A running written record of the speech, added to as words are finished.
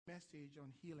message on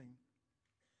healing.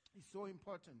 It's so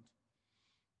important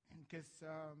because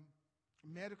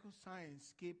medical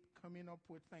science keep coming up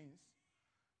with things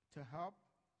to help,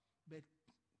 but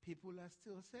people are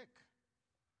still sick.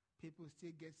 People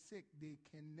still get sick. They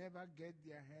can never get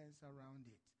their hands around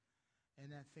it.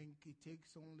 And I think it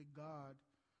takes only God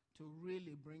to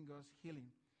really bring us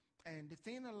healing. And the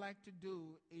thing I like to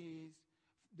do is,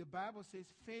 the Bible says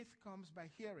faith comes by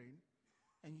hearing,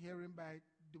 and hearing by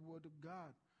the word of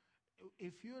God.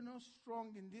 If you're not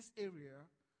strong in this area,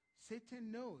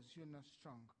 Satan knows you're not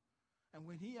strong. And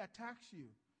when he attacks you,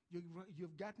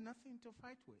 you've got nothing to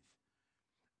fight with.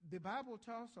 The Bible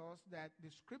tells us that the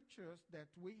scriptures that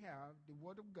we have, the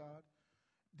word of God,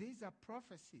 these are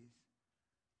prophecies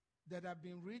that have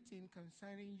been written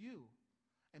concerning you.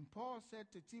 And Paul said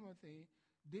to Timothy,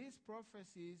 these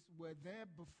prophecies were there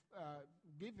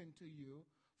given to you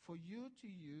for you to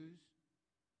use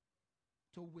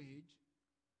to wage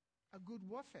a good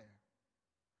warfare.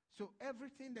 So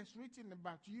everything that's written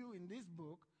about you in this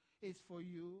book is for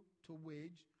you to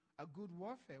wage a good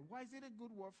warfare. Why is it a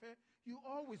good warfare? You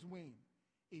always win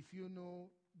if you know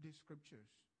the scriptures.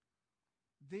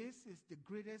 This is the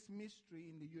greatest mystery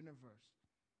in the universe.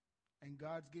 And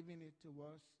God's giving it to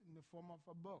us in the form of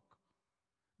a book.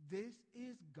 This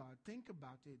is God. Think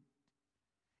about it.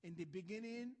 In the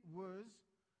beginning was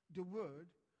the Word,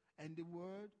 and the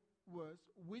Word was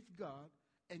with God,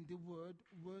 and the Word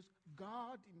was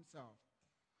God himself.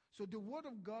 So the Word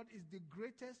of God is the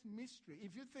greatest mystery.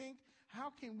 If you think, how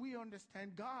can we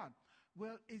understand God?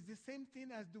 Well, it's the same thing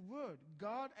as the Word.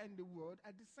 God and the Word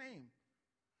are the same.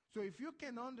 So if you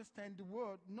can understand the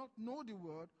Word, not know the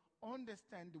Word,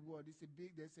 understand the Word,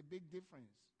 there's a big difference.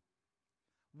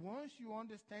 Once you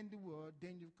understand the Word,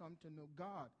 then you come to know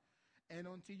God. And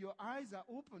until your eyes are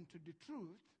open to the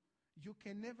truth, you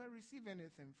can never receive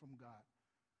anything from God.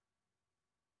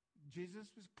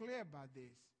 Jesus was clear about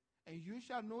this. And you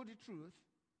shall know the truth,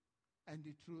 and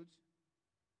the truth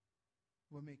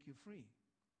will make you free.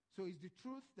 So it's the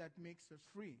truth that makes us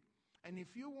free. And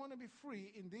if you want to be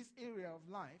free in this area of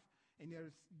life, and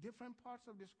there's different parts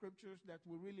of the scriptures that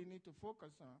we really need to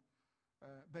focus on,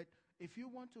 but if you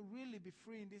want to really be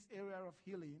free in this area of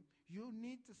healing, you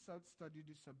need to study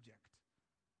the subject.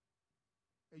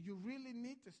 You really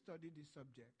need to study the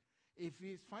subject. If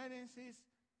it's finances,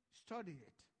 study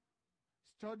it.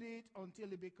 Study it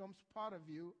until it becomes part of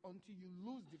you, until you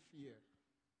lose the fear.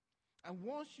 And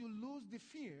once you lose the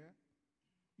fear,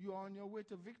 you are on your way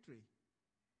to victory.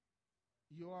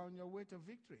 You are on your way to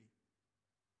victory.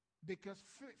 Because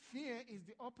fear is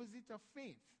the opposite of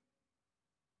faith.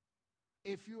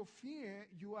 If you fear,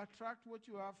 you attract what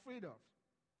you are afraid of.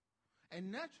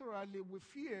 And naturally we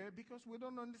fear because we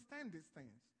don't understand these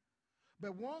things.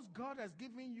 But once God has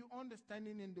given you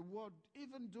understanding in the Word,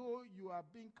 even though you are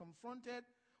being confronted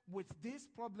with this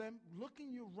problem,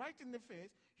 looking you right in the face,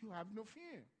 you have no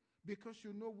fear. Because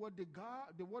you know what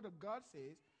the Word of God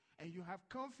says, and you have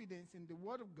confidence in the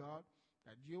Word of God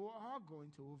that you are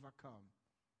going to overcome.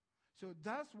 So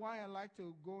that's why I like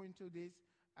to go into this.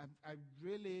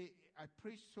 I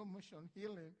preached so much on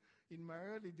healing in my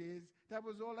early days. That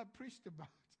was all I preached about.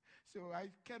 So I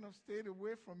kind of stayed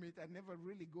away from it. I never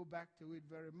really go back to it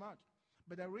very much.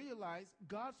 But I realized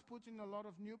God's putting a lot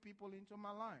of new people into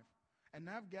my life. And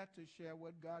I've got to share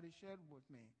what God has shared with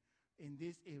me in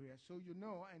this area. So you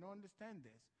know and understand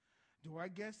this. Do I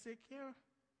get sick here?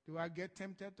 Do I get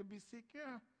tempted to be sick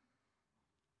here?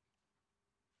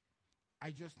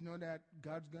 I just know that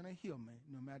God's going to heal me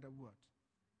no matter what.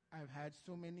 I've had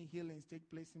so many healings take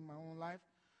place in my own life.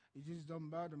 It just don't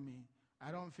bother me. I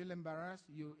don't feel embarrassed.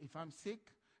 If I'm sick,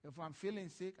 if I'm feeling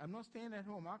sick, I'm not staying at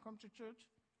home. I'll come to church.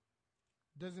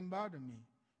 Doesn't bother me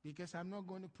because I'm not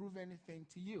going to prove anything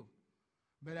to you.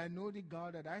 But I know the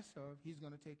God that I serve, He's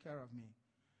going to take care of me.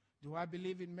 Do I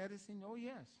believe in medicine? Oh,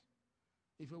 yes.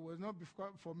 If it was not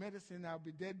for medicine, I'll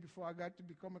be dead before I got to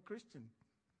become a Christian.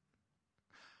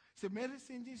 So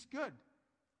medicine is good.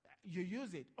 You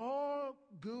use it. All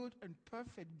good and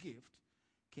perfect gift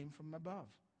came from above.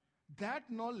 That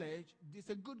knowledge is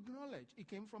a good knowledge. It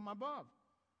came from above.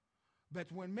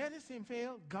 But when medicine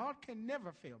fails, God can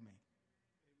never fail me.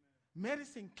 Amen.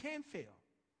 Medicine can fail,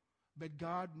 but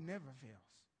God never fails.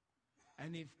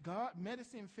 And if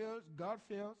medicine fails, God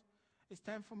fails, it's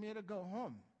time for me to go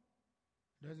home.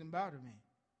 It doesn't bother me.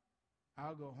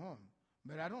 I'll go home.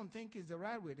 But I don't think it's the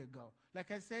right way to go.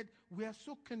 Like I said, we are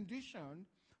so conditioned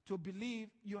to believe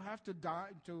you have to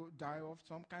die of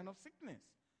some kind of sickness.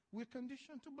 We're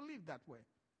conditioned to believe that way.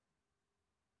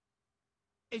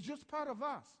 It's just part of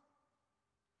us.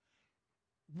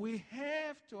 We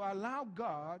have to allow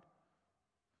God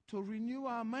to renew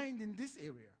our mind in this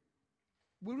area.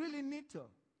 We really need to.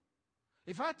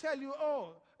 If I tell you,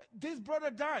 oh, this brother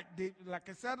died, like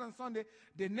I said on Sunday,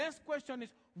 the next question is,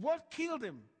 what killed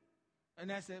him?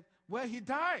 And I said, well, he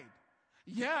died.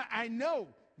 Yeah, I know.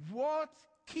 What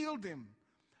killed him?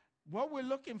 What we're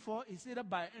looking for is either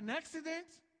by an accident.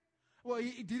 Well,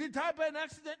 did he die by an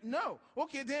accident? No.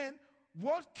 Okay, then,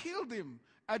 what killed him?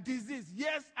 A disease.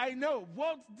 Yes, I know.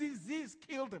 What disease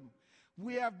killed him?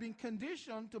 We have been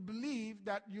conditioned to believe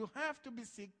that you have to be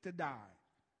sick to die.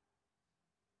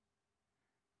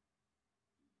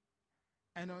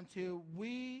 And until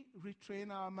we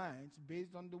retrain our minds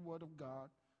based on the Word of God,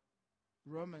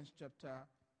 Romans chapter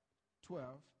 12,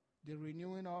 the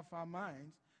renewing of our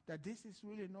minds, that this is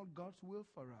really not God's will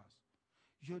for us.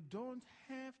 You don't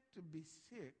have to be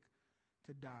sick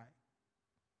to die.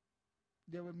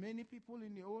 There were many people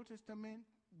in the Old Testament,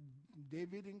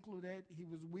 David included. He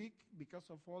was weak because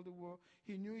of all the war.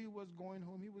 He knew he was going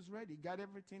home. He was ready. Got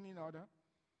everything in order.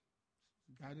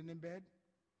 Got in the bed.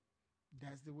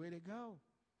 That's the way to go.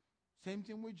 Same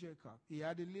thing with Jacob. He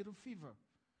had a little fever.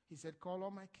 He said, call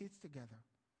all my kids together.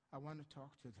 I want to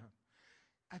talk to them.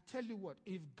 I tell you what,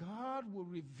 if God will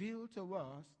reveal to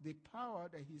us the power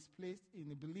that he's placed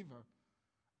in a believer,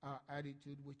 our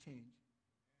attitude will change.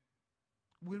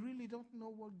 We really don't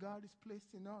know what God has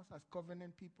placed in us as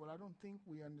covenant people. I don't think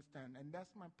we understand. And that's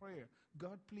my prayer.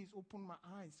 God, please open my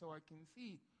eyes so I can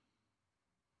see.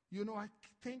 You know, I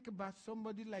think about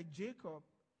somebody like Jacob.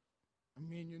 I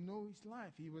mean, you know his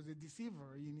life. He was a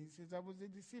deceiver. And he says, I was a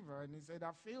deceiver. And he said,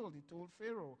 I failed. He told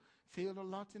Pharaoh, failed a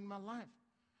lot in my life.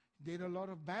 Did a lot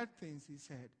of bad things, he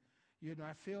said. You know,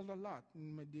 I failed a lot.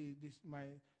 My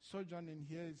sojourn in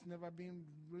here has never been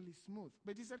really smooth.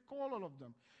 But he said, call all of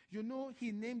them. You know,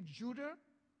 he named Judah.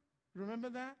 Remember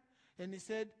that? And he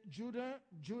said, Judah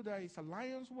is a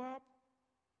lion's whelp.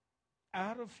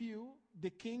 Out of you, the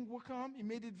king will come. He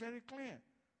made it very clear.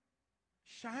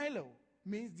 Shiloh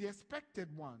means the expected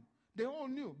one. They all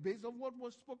knew, based on what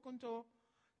was spoken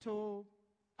to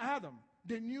Adam.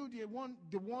 They knew the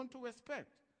one to expect.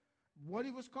 What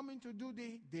he was coming to do,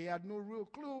 they had no real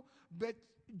clue. But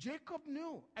Jacob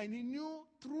knew, and he knew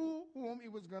through whom he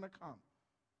was going to come.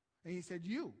 And he said,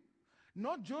 you,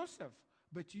 not Joseph,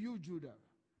 but you, Judah.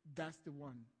 That's the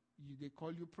one. They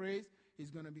call you praise. It's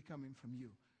going to be coming from you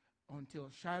until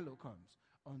Shiloh comes,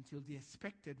 until the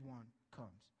expected one comes.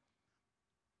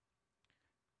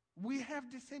 We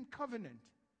have the same covenant.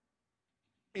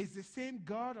 It's the same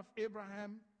God of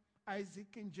Abraham, Isaac,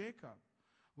 and Jacob.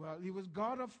 Well, he was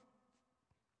God of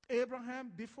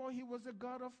Abraham before he was the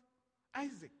God of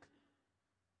Isaac.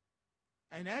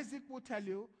 And Isaac will tell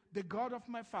you, the God of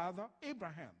my father,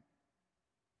 Abraham.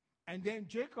 And then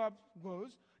Jacob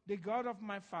goes, the God of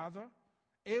my father,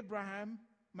 Abraham,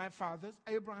 my fathers,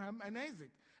 Abraham and Isaac.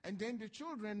 And then the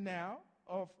children now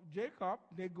of Jacob,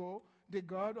 they go, the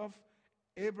God of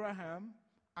Abraham,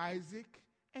 Isaac,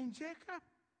 and Jacob.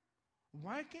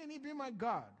 Why can't he be my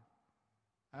God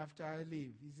after I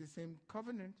leave? It's the same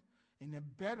covenant, and a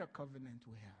better covenant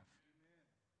we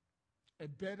have. A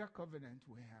better covenant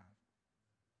we have.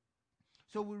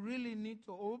 So we really need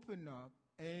to open up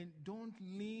and don't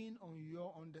lean on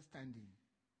your understanding.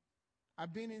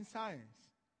 I've been in science,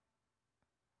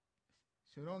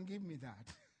 so don't give me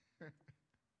that.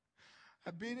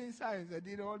 I've been in science. I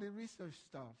did all the research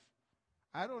stuff.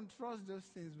 I don't trust those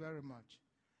things very much.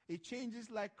 It changes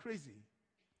like crazy.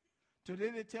 Today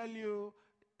they tell you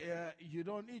you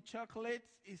don't eat chocolate,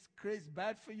 it's crazy,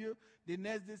 bad for you. The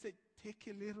next day they say, take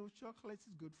a little chocolate, it's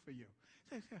good for you.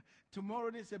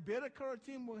 Tomorrow they say,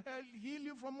 beta-carotene will heal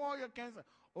you from all your cancer.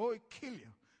 Or it kill you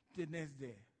the next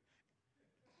day.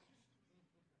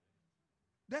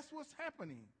 That's what's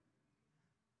happening.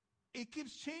 It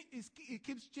keeps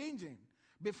changing.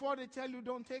 Before they tell you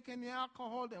don't take any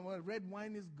alcohol, then well, red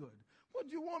wine is good. What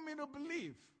do you want me to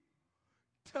believe?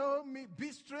 Tell me,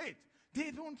 be straight.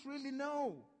 They don't really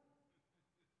know.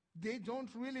 They don't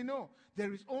really know.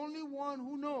 There is only one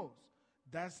who knows.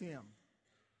 That's him.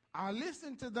 I'll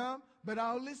listen to them, but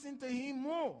I'll listen to him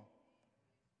more.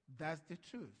 That's the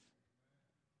truth.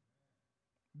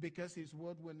 Because his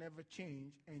word will never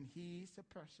change, and he is a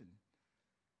person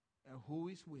who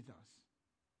is with us.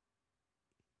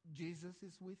 Jesus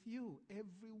is with you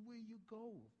everywhere you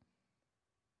go.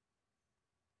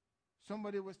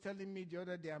 Somebody was telling me the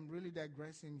other day, I'm really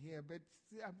digressing here, but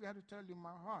I've got to tell you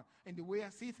my heart and the way I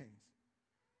see things.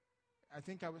 I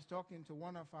think I was talking to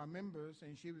one of our members,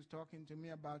 and she was talking to me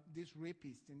about this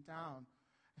rapist in town.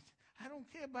 I don't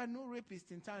care about no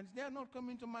rapist in town. They are not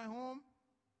coming to my home.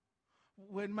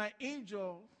 When my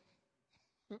angel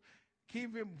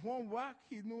give him one whack,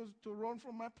 he knows to run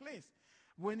from my place.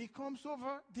 When he comes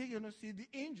over, they're going to see the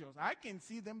angels. I can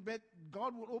see them, but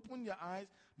God will open your eyes.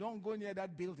 Don't go near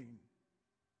that building.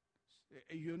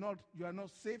 You are not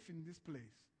safe in this place.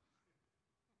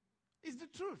 It's the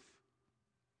truth.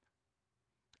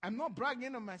 I'm not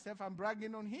bragging on myself. I'm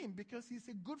bragging on him because he's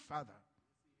a good father.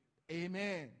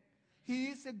 Amen. He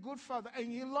is a good father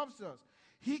and he loves us.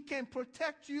 He can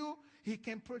protect you. He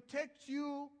can protect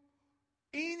you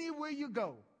anywhere you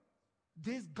go.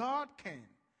 This God can.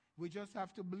 We just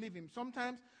have to believe him.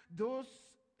 Sometimes those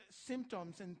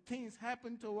symptoms and things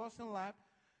happen to us in life,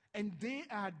 and they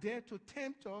are there to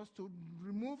tempt us to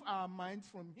remove our minds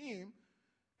from him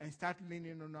and start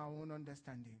leaning on our own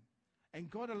understanding. And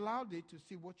God allowed it to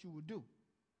see what you would do.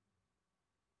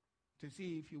 To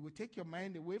see if you would take your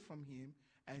mind away from him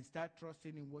and start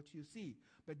trusting in what you see.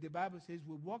 But the Bible says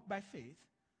we walk by faith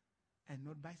and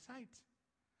not by sight.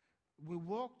 We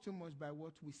walk too much by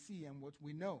what we see and what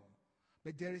we know.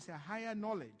 But there is a higher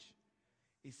knowledge.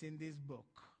 It's in this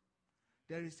book.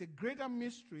 There is a greater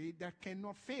mystery that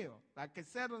cannot fail. Like I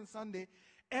said on Sunday,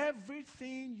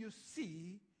 everything you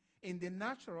see in the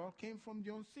natural came from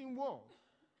the unseen world.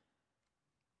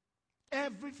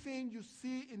 Everything you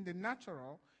see in the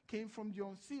natural came from the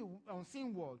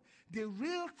unseen world. The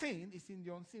real thing is in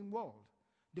the unseen world,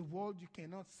 the world you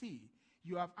cannot see.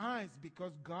 You have eyes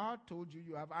because God told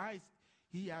you have eyes.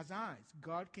 He has eyes.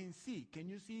 God can see. Can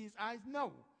you see his eyes?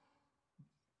 No.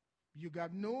 You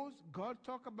got nose. God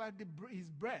talked about his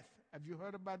breath. Have you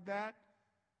heard about that?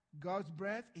 God's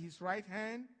breath, his right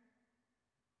hand.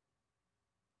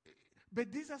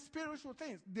 But these are spiritual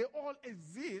things. They all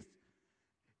exist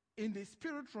in the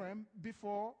spirit realm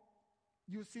before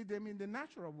you see them in the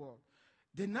natural world.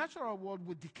 The natural world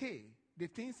will decay. The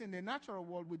things in the natural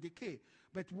world will decay.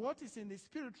 But what is in the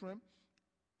spirit realm,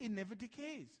 it never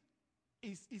decays.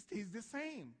 It's the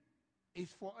same.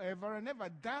 It's forever and ever.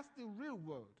 That's the real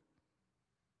world.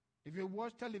 If you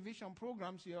watch television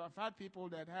programs, you have had people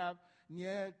that have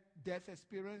near-death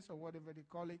experience or whatever they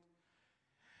call it,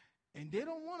 and they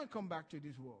don't want to come back to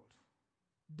this world.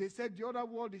 They said the other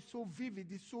world is so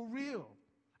vivid, it's so real.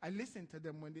 I listen to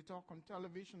them when they talk on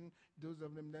television, those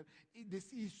of them that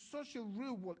this is such a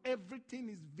real world. Everything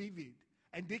is vivid,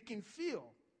 and they can feel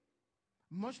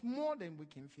much more than we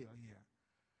can feel here.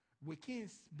 We can't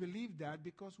believe that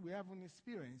because we haven't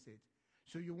experienced it.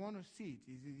 So you want to see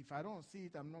it. If I don't see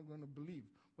it, I'm not going to believe.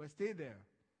 Well, stay there.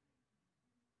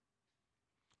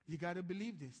 You got to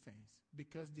believe these things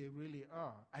because they really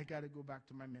are. I got to go back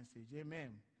to my message.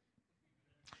 Amen.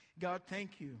 God,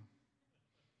 thank you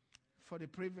for the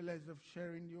privilege of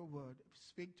sharing your word.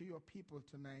 Speak to your people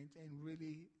tonight and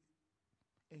really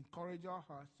encourage our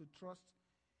hearts to trust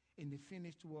in the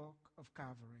finished work of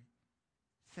Calvary.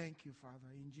 Thank you,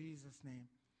 Father, in Jesus' name.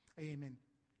 Amen.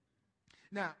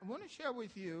 Now, I want to share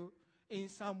with you in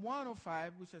Psalm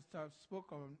 105, which I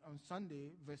spoke on Sunday,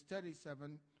 verse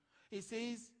 37. It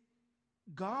says,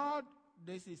 God,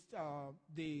 this is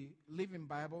the Living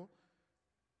Bible,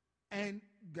 and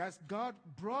God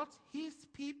brought his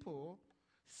people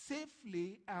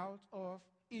safely out of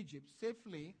Egypt.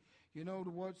 Safely, you know the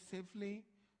word safely,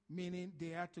 meaning they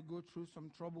had to go through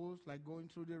some troubles, like going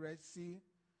through the Red Sea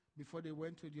before they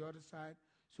went to the other side.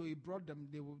 So he brought them,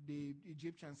 the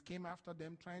Egyptians came after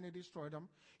them, trying to destroy them.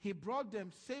 He brought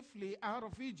them safely out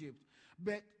of Egypt,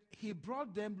 but he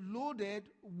brought them loaded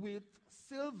with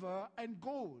silver and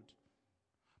gold.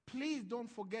 Please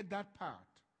don't forget that part.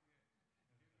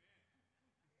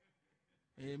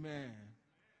 Amen.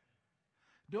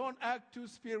 Don't act too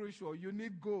spiritual. You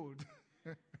need gold.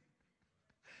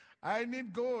 I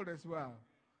need gold as well.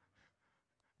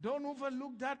 Don't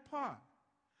overlook that part.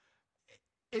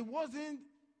 It wasn't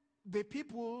the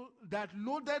people that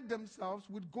loaded themselves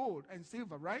with gold and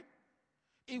silver, right?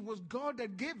 It was God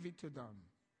that gave it to them.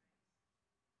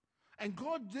 And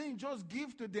God didn't just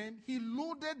give to them, he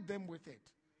loaded them with it.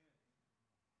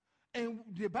 And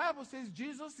the Bible says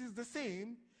Jesus is the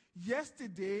same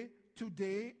yesterday,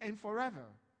 today, and forever.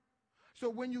 So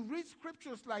when you read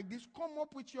scriptures like this, come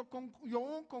up with your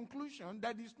own conclusion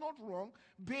that is not wrong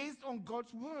based on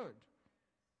God's word.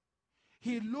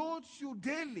 He loads you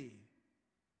daily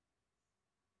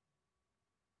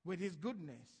with his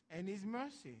goodness and his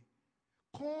mercy.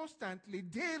 Constantly,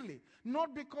 daily.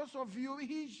 Not because of you,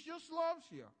 he just loves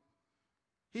you.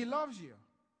 He loves you.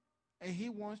 And he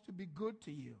wants to be good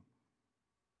to you.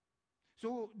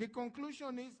 So the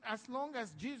conclusion is, as long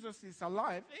as Jesus is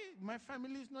alive, my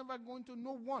family is never going to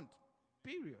know want.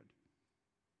 Period.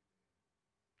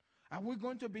 Are we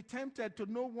going to be tempted to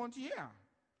know want? Yeah.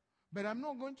 But I'm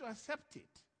not going to accept it.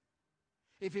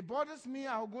 If it bothers me,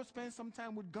 I'll go spend some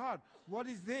time with God. What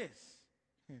is this?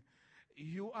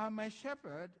 You are my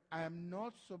shepherd. I am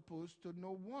not supposed to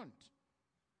know want.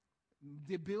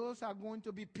 The bills are going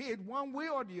to be paid one way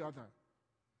or the other.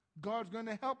 God's going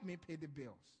to help me pay the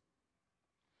bills.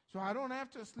 So I don't have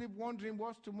to sleep wondering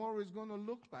what tomorrow is going to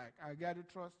look like. I got to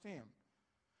trust him.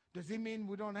 Does it mean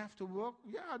we don't have to work?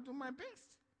 Yeah, I'll do my best.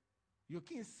 You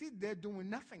can't sit there doing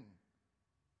nothing.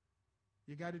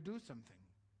 You got to do something.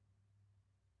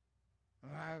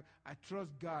 I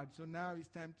trust God. So now it's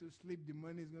time to sleep. The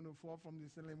money is going to fall from the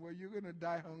ceiling. Well, you're going to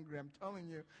die hungry. I'm telling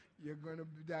you, you're going to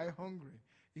die hungry.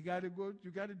 You got to go.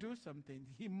 You got to do something.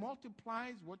 He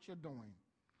multiplies what you're doing.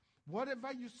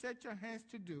 Whatever you set your hands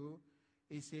to do,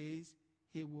 he says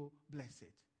he will bless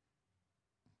it.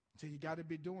 So you got to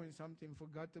be doing something for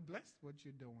God to bless what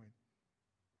you're doing.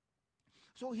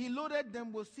 So he loaded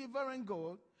them with silver and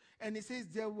gold, and he says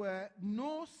there were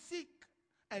no sick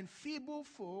and feeble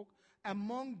folk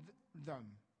among them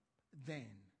then.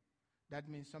 That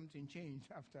means something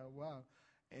changed after a while.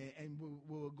 And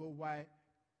we'll go why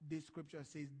this scripture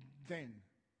says then.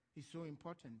 It's so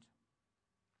important.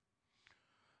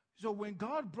 So when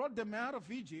God brought them out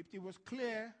of Egypt, it was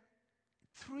clear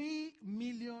 3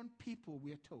 million people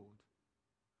were told.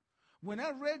 When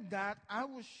I read that, I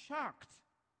was shocked.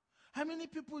 How many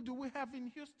people do we have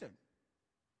in Houston?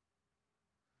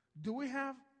 Do we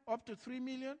have up to 3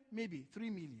 million? Maybe 3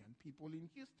 million people in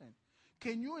Houston.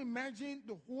 Can you imagine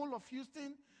the whole of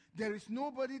Houston? There is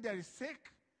nobody that is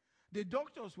sick. The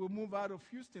doctors will move out of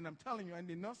Houston, I'm telling you, and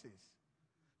the nurses.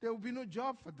 There will be no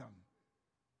job for them.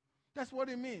 That's what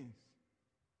it means.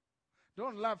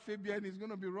 Don't laugh, Fabian. It's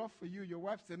going to be rough for you. Your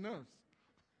wife's a nurse.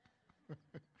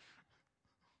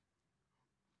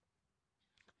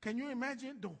 Can you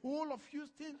imagine the whole of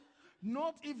Houston?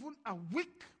 Not even a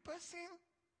weak person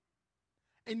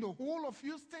in the whole of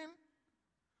Houston.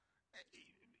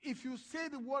 If you say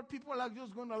the word, people are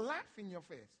just going to laugh in your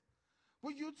face.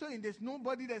 What you saying? There's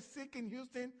nobody that's sick in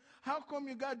Houston. How come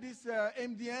you got this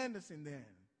MD Anderson there?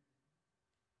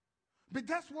 But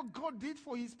that's what God did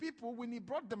for his people when he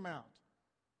brought them out.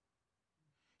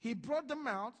 He brought them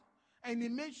out and he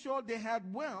made sure they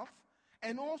had wealth.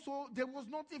 And also, there was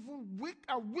not even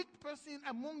a weak person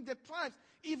among the tribes.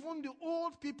 Even the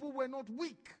old people were not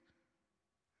weak.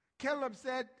 Caleb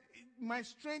said, my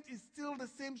strength is still the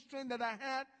same strength that I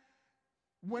had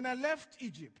when I left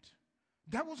Egypt.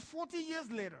 That was 40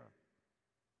 years later.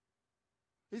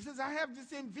 He says, I have the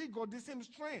same vigor, the same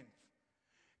strength.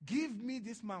 Give me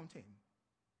this mountain.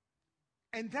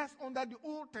 And that's under the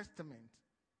Old Testament.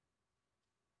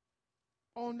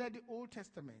 Under the Old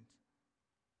Testament.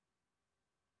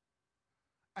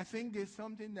 I think there's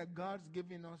something that God's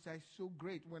given us that is so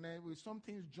great. When some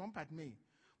things jump at me.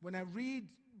 When I read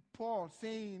Paul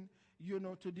saying,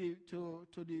 to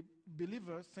the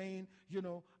believers, saying,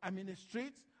 I'm in the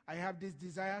streets. I have this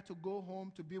desire to go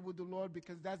home to be with the Lord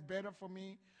because that's better for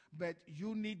me. But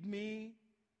you need me.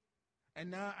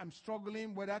 And now I'm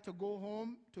struggling whether to go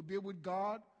home to be with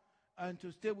God and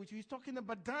to stay with you. He's talking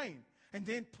about dying. And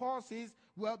then Paul says,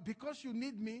 well, because you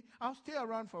need me, I'll stay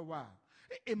around for a while.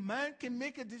 A man can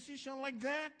make a decision like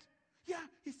that. Yeah,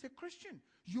 he's a Christian.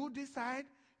 You decide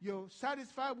you're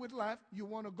satisfied with life, you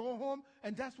want to go home,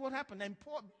 and that's what happened. And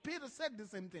Peter said the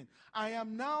same thing. I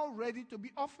am now ready to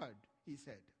be offered, he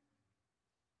said.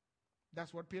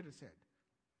 That's what Peter said.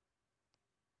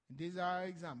 And these are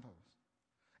examples.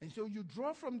 And so you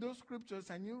draw from those scriptures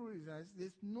and you realize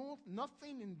there's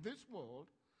nothing in this world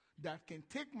that can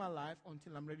take my life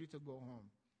until I'm ready to go home.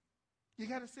 You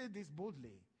got to say this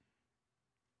boldly.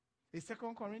 In 2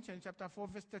 Corinthians chapter 4,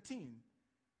 verse 13,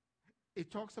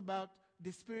 it talks about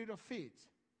the spirit of faith.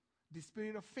 The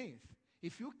spirit of faith.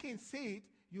 If you can't say it,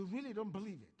 you really don't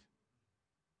believe it.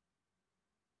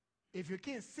 If you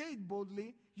can't say it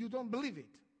boldly, you don't believe it.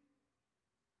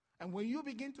 And when you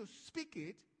begin to speak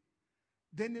it,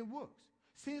 then it works.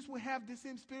 Since we have the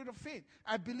same spirit of faith,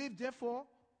 I believe, therefore,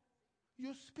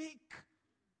 you speak.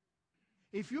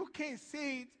 If you can't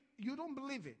say it, you don't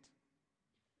believe it.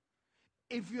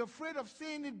 If you're afraid of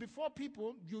saying it before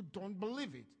people, you don't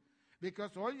believe it.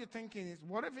 Because all you're thinking is,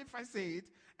 what if I say it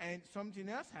and something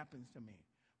else happens to me?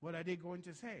 What are they going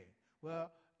to say? Well,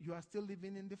 you are still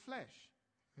living in the flesh.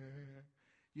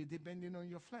 You're depending on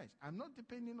your flesh. I'm not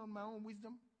depending on my own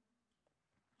wisdom.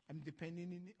 I'm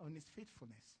depending on his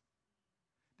faithfulness.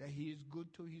 That he is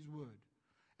good to his word.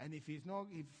 And if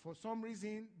for some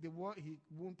reason he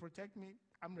won't protect me,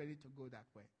 I'm ready to go that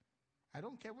way. I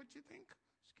don't care what you think.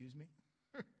 Excuse me.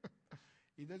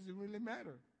 It doesn't really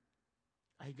matter.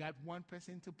 I got one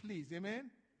person to please.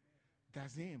 Amen?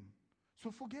 That's him.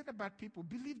 So forget about people.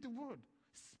 Believe the word.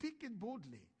 Speak it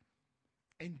boldly.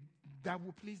 And that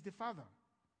will please the Father.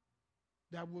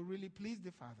 that will really please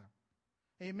the Father.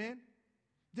 Amen?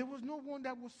 There was no one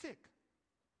that was sick.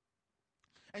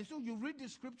 And so you read the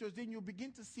scriptures, then you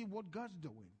begin to see what God's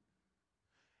doing.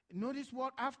 Notice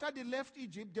what? After they left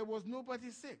Egypt, there was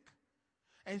nobody sick.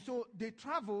 And so they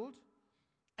traveled,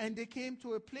 and they came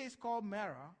to a place called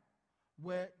Marah,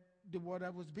 where the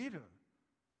water was bitter.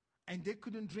 And they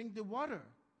couldn't drink the water.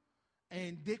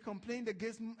 And they complained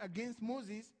against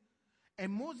Moses,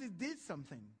 and Moses did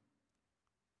something.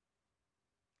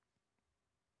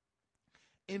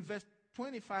 In verse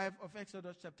 25 of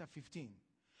Exodus chapter 15,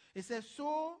 it says,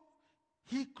 so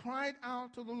he cried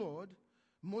out to the Lord.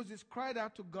 Moses cried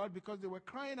out to God because they were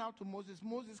crying out to Moses.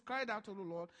 Moses cried out to the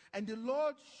Lord, and the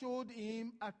Lord showed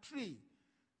him a tree.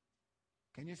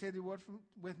 Can you say the word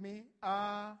with me?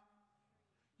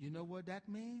 You know what that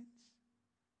means?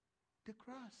 The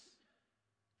cross.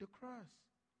 The cross.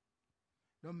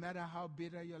 No matter how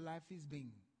bitter your life is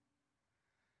being,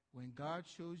 when God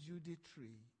shows you the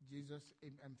tree, Jesus,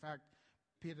 in fact,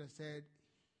 Peter said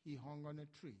he hung on a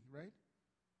tree, right?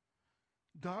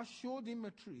 God showed him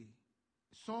a tree,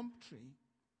 some tree.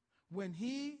 When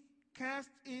he cast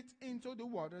it into the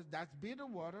waters, that's bitter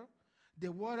water,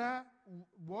 the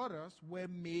waters were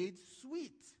made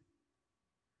sweet.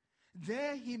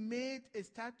 There he made a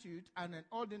statute and an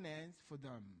ordinance for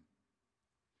them.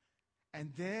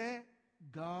 And there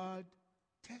God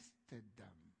tested them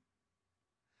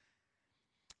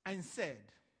and said,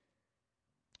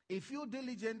 if you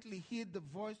diligently heed the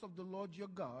voice of the Lord your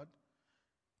God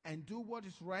and do what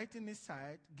is right in his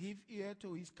sight, give ear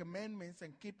to his commandments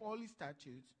and keep all his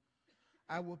statutes,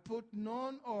 I will put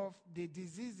none of the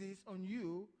diseases on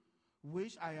you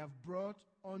which I have brought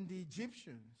on the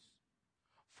Egyptians,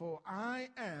 for I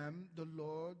am the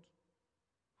Lord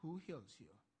who heals you.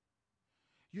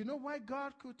 You know why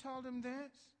God could tell them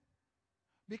this?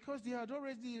 Because they had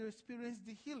already experienced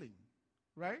the healing,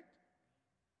 right?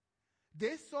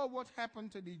 They saw what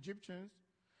happened to the Egyptians,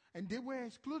 and they were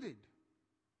excluded.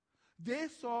 They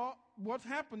saw what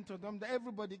happened to them, that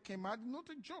everybody came out. Not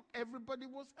a joke, everybody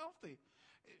was healthy.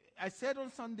 I said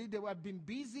on Sunday they had been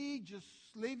busy, just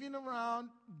slaving around,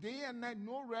 day and night,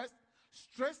 no rest,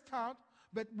 stressed out.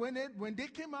 But when they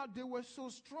came out, they were so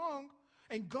strong,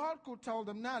 and God could tell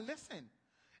them, now listen,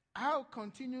 I'll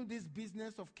continue this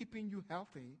business of keeping you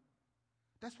healthy.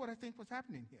 That's what I think was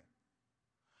happening here.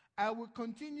 I will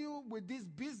continue with this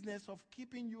business of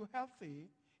keeping you healthy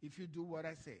if you do what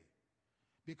I say.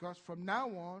 Because from now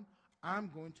on, I'm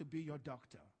going to be your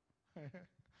doctor.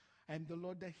 I'm the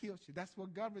Lord that heals you. That's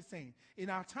what God was saying. In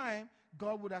our time,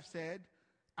 God would have said,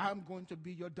 I'm going to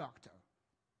be your doctor,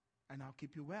 and I'll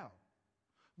keep you well.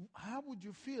 How would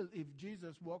you feel if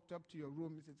Jesus walked up to your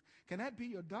room and said, can I be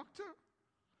your doctor?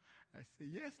 I say,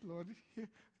 yes, Lord.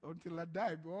 Until I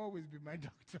die, will always be my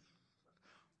doctor.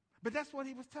 But that's what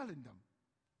he was telling them.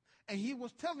 And he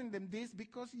was telling them this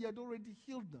because he had already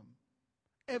healed them.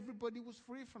 Everybody was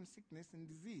free from sickness and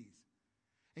disease.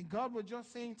 And God was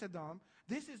just saying to them,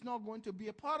 this is not going to be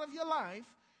a part of your life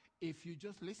if you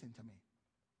just listen to me.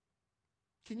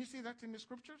 Can you see that in the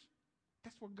scriptures?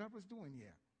 That's what God was doing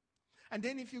here. And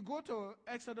then if you go to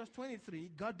Exodus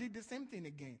 23, God did the same thing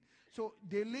again. So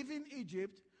they live in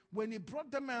Egypt. When he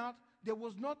brought them out, there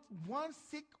was not one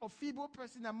sick or feeble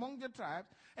person among the tribes.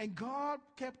 And God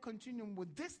kept continuing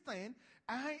with this thing.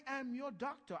 I am your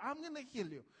doctor. I'm going to heal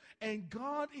you. And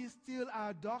God is still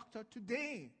our doctor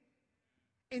today.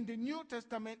 In the New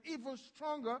Testament, even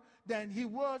stronger than he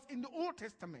was in the Old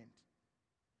Testament.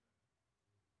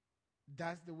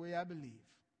 That's the way I believe.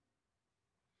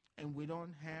 And we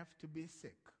don't have to be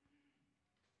sick.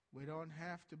 We don't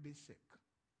have to be sick.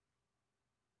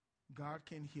 God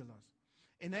can heal us.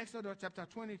 In Exodus chapter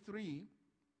 23,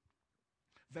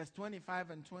 verse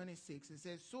 25 and 26, it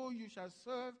says, So you shall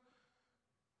serve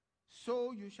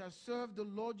the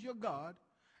Lord your God,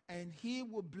 and he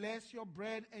will bless your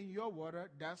bread and your water.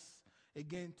 That's,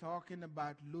 again, talking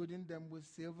about loading them with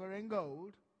silver and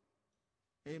gold.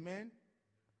 Amen.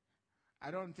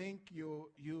 I don't think you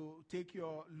take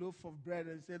your loaf of bread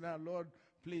and say, now, Lord,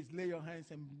 please lay your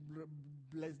hands and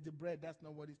bless the bread. That's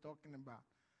not what he's talking about.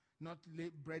 Not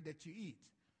bread that you eat.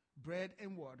 Bread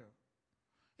and water.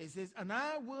 It says, and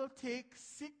I will take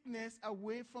sickness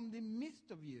away from the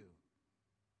midst of you.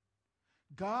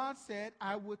 God said,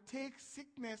 I will take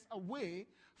sickness away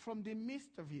from the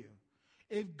midst of you.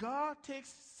 If God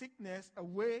takes sickness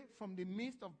away from the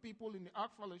midst of people in the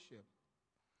Ark Fellowship,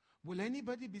 will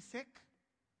anybody be sick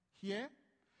here?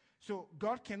 So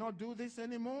God cannot do this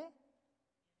anymore?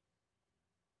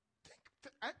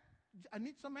 I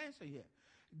need some answer here.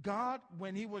 God,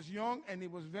 when he was young and he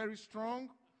was very strong,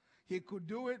 he could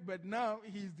do it, but now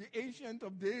he's the Ancient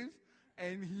of Days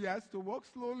and he has to walk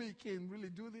slowly. He can really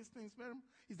do these things.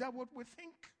 Is that what we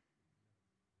think?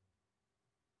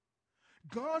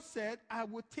 God said, I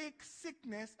will take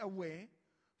sickness away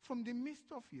from the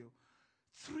midst of you.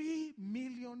 3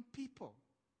 million people.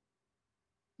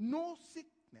 No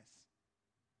sickness.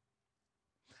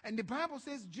 And the Bible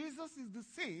says Jesus is the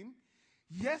same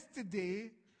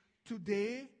yesterday,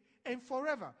 today, and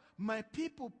forever. My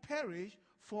people perish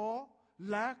for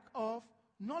lack of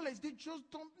knowledge. They just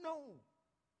don't know.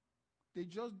 They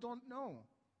just don't know.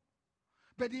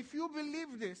 But if you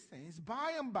believe these things,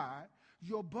 by and by,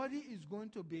 your body is going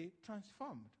to be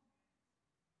transformed.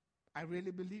 I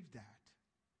really believe that.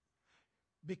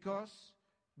 Because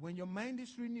when your mind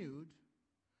is renewed,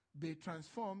 be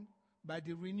transformed by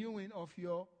the renewing of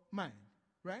your mind.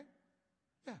 Right?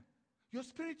 Yeah. Your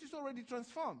spirit is already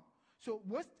transformed. So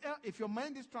if your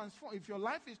mind is transformed, if your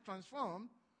life is transformed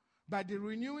by the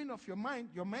renewing of your mind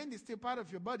is still part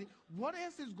of your body, what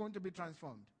else is going to be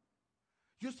transformed?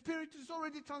 Your spirit is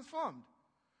already transformed.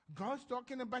 God's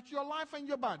talking about your life and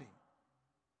your body.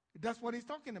 That's what he's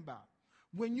talking about.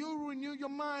 When you renew your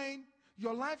mind,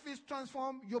 your life is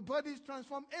transformed, your body is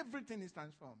transformed, everything is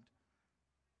transformed.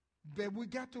 But we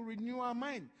got to renew our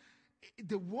mind.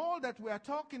 The war that we are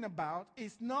talking about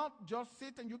is not just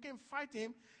Satan. You can fight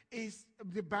him. It's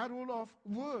the battle of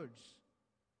words.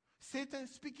 Satan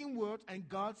speaking words and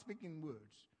God speaking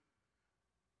words.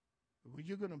 What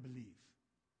you're going to believe.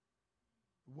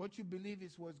 What you believe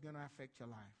is what's going to affect your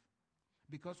life.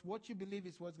 Because what you believe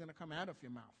is what's going to come out of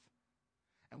your mouth.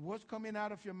 And what's coming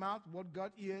out of your mouth, what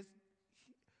God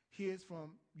hears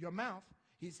from your mouth,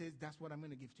 he says, that's what I'm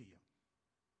going to give to you.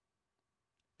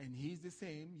 And he's the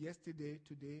same yesterday,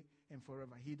 today, and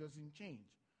forever. He doesn't change.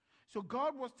 So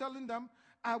God was telling them,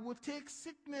 I will take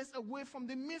sickness away from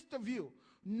the midst of you.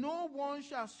 No one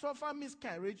shall suffer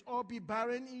miscarriage or be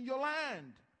barren in your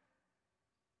land.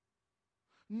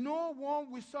 No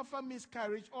one will suffer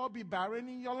miscarriage or be barren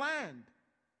in your land.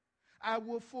 I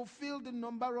will fulfill the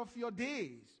number of your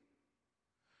days.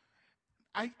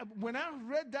 When I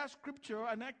read that scripture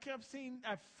and I kept saying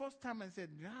at first time, I said,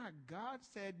 God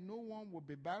said no one will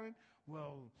be barren.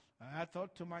 Well, I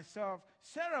thought to myself,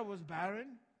 Sarah was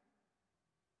barren.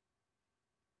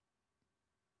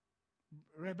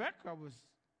 Rebecca was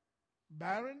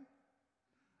barren.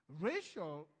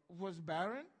 Rachel was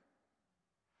barren.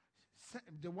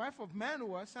 The wife of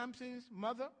Manoah, Samson's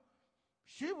mother,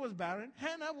 she was barren.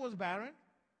 Hannah was barren.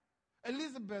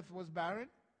 Elizabeth was barren.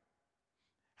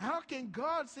 How can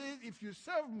God say, if you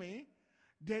serve me,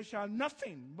 there shall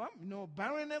nothing,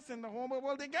 barrenness in the home?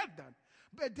 Well, they get that.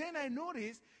 But then I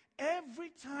noticed every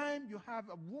time you have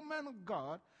a woman of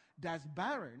God that's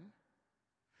barren,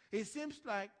 it seems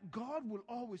like God will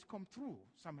always come through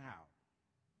somehow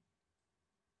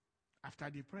after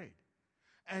they prayed.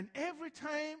 And every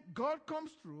time God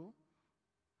comes through,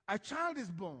 a child is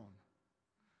born.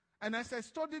 And as I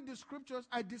studied the scriptures,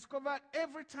 I discovered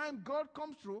every time God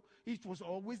comes through, it was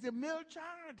always a male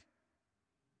child.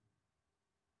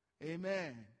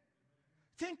 Amen.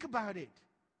 Think about it.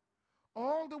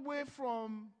 All the way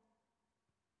from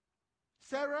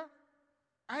Sarah,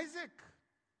 Isaac,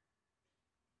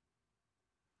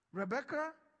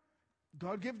 Rebecca,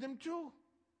 God gave them two.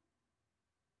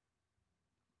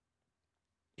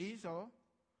 Esau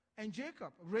and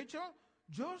Jacob. Rachel,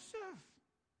 Joseph.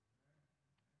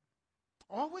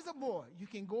 Always a boy. You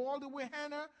can go all the way,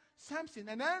 Hannah, Samson.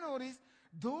 And I noticed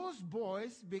those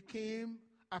boys became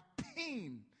a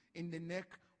pain in the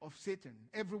neck of Satan.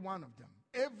 Every one of them.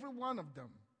 Every one of them.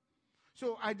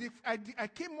 So I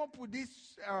came up with this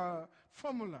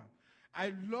formula.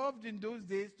 I loved in those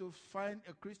days to find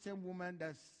a Christian woman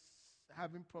that's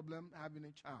having problem having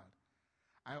a child.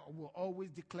 I will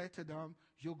always declare to them,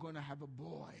 you're going to have a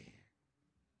boy.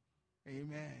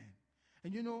 Amen.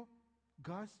 And you know,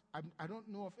 I don't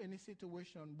know of any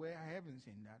situation where I haven't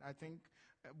seen that. I think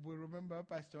we remember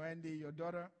Pastor Andy, your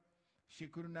daughter, she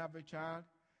couldn't have a child.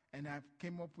 And I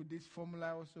came up with this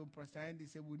formula also. Pastor Andy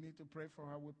said we need to pray for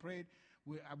her. We prayed.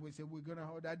 I would say we're going to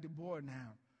hold out the boy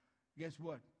now. Guess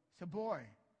what? It's a boy.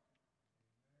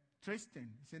 Tristan.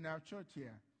 He's in our church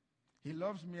here. He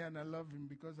loves me and I love him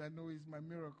because I know he's my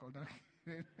miracle.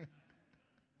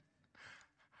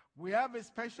 We have a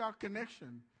special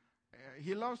connection.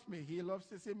 He loves me. He loves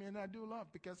to see me, and I do love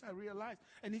because I realize.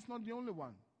 And he's not the only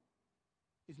one.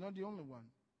 He's not the only one.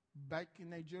 Back in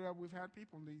Nigeria, we've had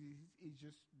people. It's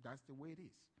just, that's the way it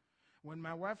is. When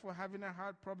my wife was having a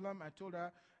heart problem, I told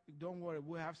her, don't worry,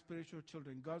 we'll have spiritual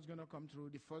children. God's going to come through.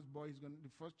 The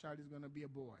first child is going to be a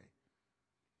boy.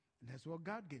 And that's what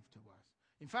God gave to us.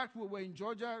 In fact, we were in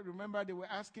Georgia. Remember, they were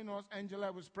asking us,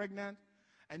 Angela was pregnant.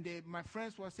 And my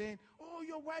friends were saying, oh,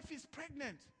 your wife is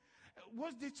pregnant.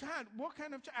 What's the child? What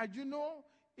kind of child? Do you know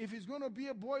if it's going to be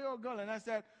a boy or a girl? And I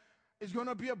said, it's going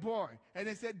to be a boy. And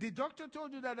they said, the doctor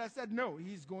told you that? I said, no,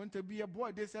 he's going to be a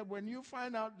boy. They said, when you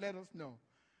find out, let us know.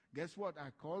 Guess what?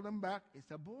 I called them back.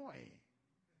 It's a boy.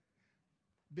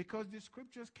 Because the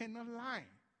scriptures cannot lie.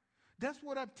 That's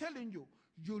what I'm telling you.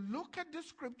 You look at the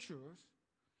scriptures,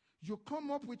 you come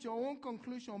up with your own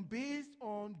conclusion based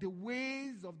on the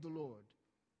ways of the Lord.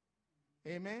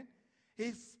 Amen?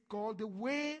 It's called the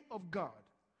way of God.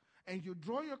 And you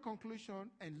draw your conclusion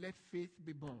and let faith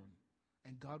be born.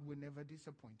 And God will never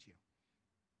disappoint you.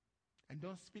 And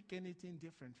don't speak anything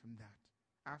different from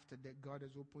that. After that, God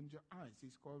has opened your eyes.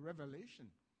 It's called revelation.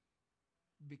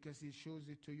 Because he shows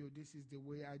it to you, this is the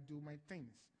way I do my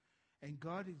things. And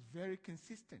God is very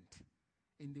consistent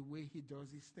in the way he does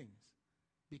his things.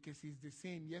 Because he's the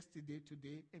same yesterday,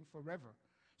 today, and forever.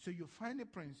 So you find a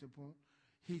principle,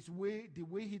 his way, the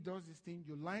way he does his thing,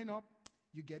 you line up,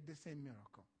 you get the same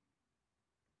miracle.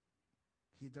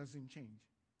 He doesn't change.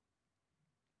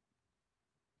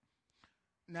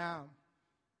 Now,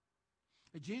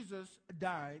 Jesus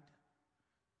died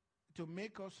to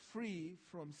make us free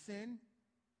from sin,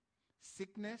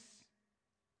 sickness,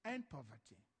 and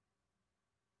poverty.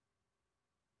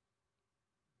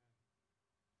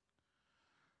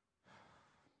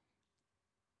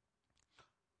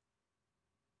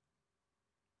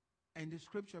 And the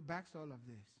scripture backs all of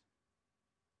this.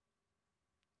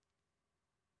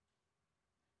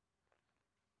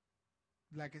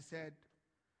 Like I said,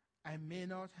 I may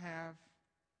not have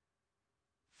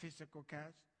physical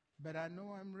cash, but I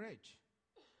know I'm rich.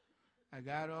 I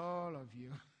got all of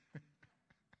you.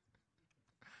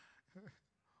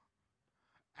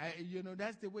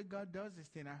 That's the way God does this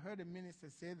thing. I heard a minister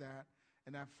say that,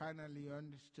 and I finally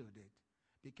understood it.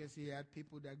 Because he had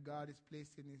people that God has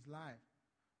placed in his life.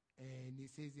 And he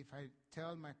says, if I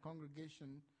tell my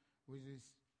congregation, which is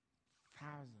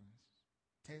thousands,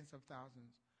 tens of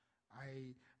thousands,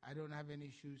 I don't have any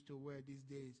shoes to wear these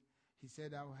days. He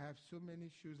said, I will have so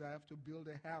many shoes, I have to build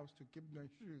a house to keep my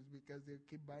shoes because they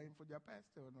keep buying for their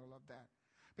pastor and all of that.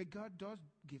 But God does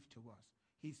give to us.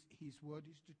 His word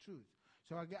is the truth.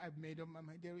 So I've made up my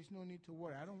mind, there is no need to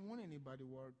worry. I don't want anybody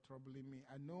troubling me.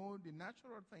 I know the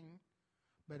natural thing,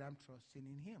 but I'm trusting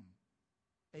in him.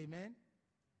 Amen?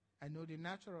 I know the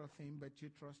natural thing, but you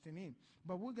trust in him.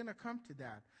 But we're going to come to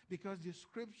that because the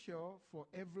scripture for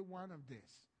every one of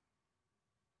this,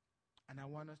 and I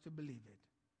want us to believe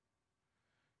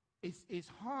it. It's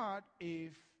hard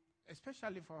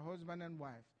especially for husband and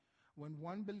wife, when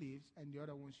one believes and the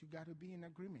other one, you got to be in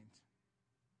agreement.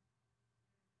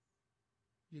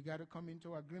 You got to come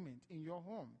into agreement in your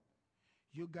home.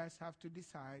 You guys have to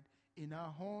decide, in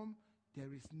our home,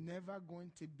 there is never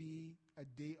going to be a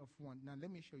day of want. Now,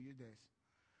 let me show you this.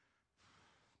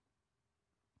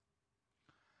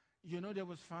 You know there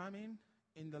was famine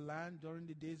in the land during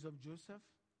the days of Joseph?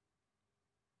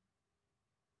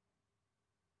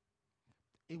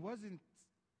 It wasn't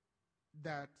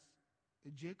that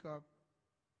Jacob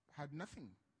had nothing.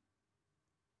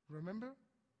 Remember?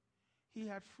 He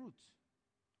had fruit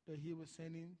that he was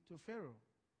sending to Pharaoh,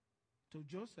 to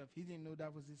Joseph. He didn't know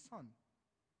that was his son.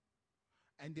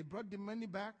 And they brought the money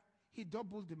back. He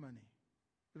doubled the money.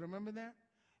 You remember that?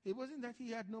 It wasn't that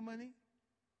he had no money.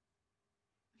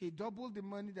 He doubled the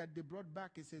money that they brought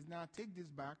back. He says, now take this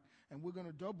back and we're going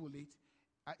to double it.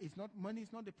 Money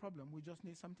is not the problem. We just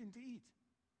need something to eat.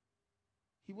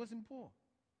 He wasn't poor.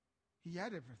 He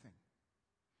had everything.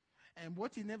 And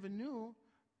what he never knew,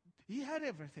 he had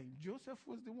everything. Joseph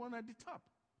was the one at the top.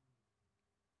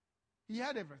 He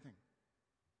had everything.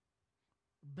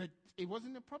 But it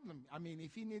wasn't a problem. I mean,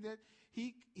 if he needed,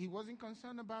 he wasn't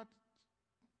concerned about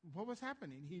what was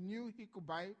happening. He knew he could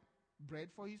buy bread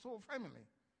for his whole family.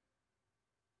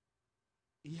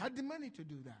 He had the money to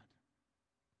do that.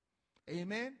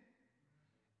 Amen?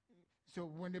 So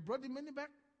when they brought the money back,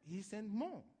 he sent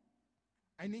more.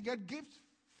 And he got gifts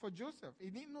for Joseph. He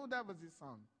didn't know that was his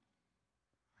son.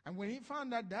 And when he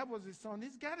found out that was his son,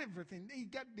 he's got everything. He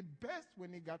got the best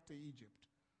when he got to Egypt.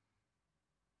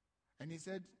 And he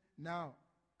said, now,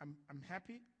 I'm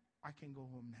happy. I can go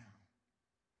home now.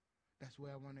 That's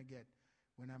where I want to get.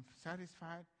 When I'm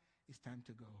satisfied, it's time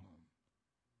to go home.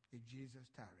 If Jesus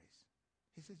tarries.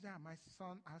 He says, yeah, my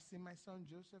son, I've seen my son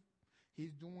Joseph.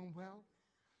 He's doing well.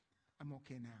 I'm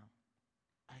okay now.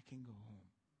 I can go home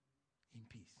in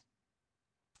peace.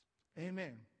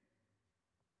 Amen.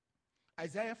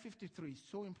 Isaiah 53 is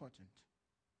so important.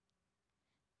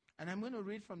 And I'm going to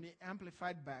read from the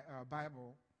Amplified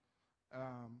Bible,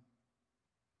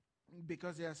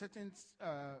 because there are certain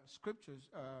scriptures,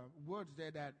 words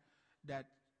there that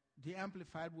the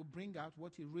Amplified will bring out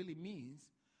what it really means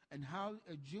and how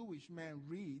a Jewish man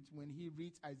reads when he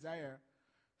reads Isaiah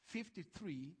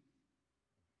 53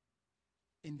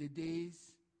 in the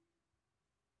days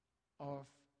of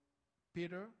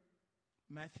Peter,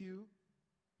 Matthew,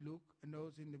 Luke, and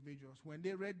those individuals. When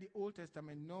they read the Old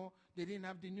Testament, no, they didn't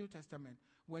have the New Testament.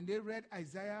 When they read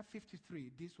Isaiah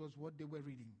 53, this was what they were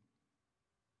reading.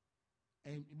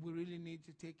 And we really need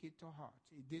to take it to heart.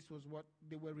 This was what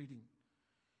they were reading.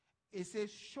 It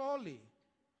says, surely,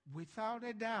 without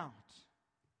a doubt,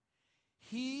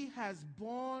 he has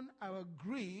borne our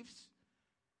griefs,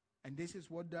 and this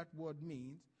is what that word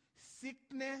means,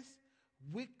 sickness,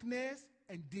 weakness,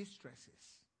 and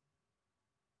distresses.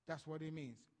 That's what it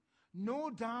means. No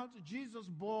doubt Jesus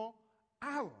bore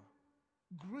our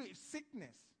grief,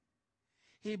 sickness.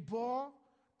 He bore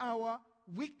our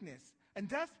weakness. And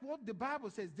that's what the Bible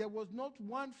says. There was not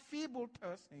one feeble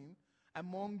person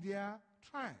among their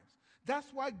tribes. That's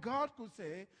why God could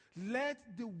say, let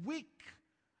the weak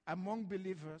among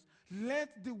believers,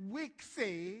 let the weak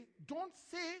say, don't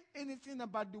say anything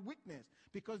about the weakness,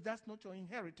 because that's not your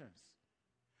inheritance.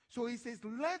 So he says,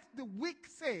 let the weak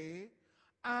say,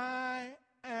 I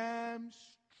am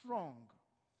strong.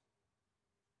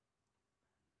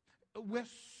 We're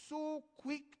so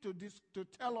quick to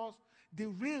tell us the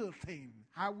real thing,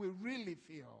 how we really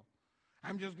feel.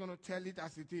 I'm just going to tell it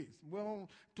as it is. Well,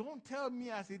 don't tell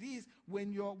me as it is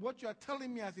when what you're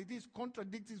telling me as it is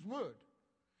contradicts his word.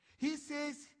 He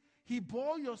says he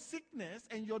bore your sickness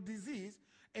and your disease,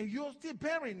 and you're still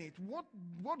bearing it. What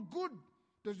good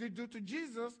does it do to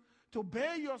Jesus to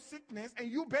bear your sickness and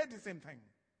you bear the same thing?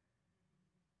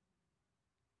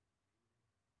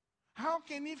 How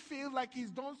can he feel like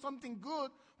he's done something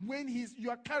good when you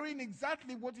are carrying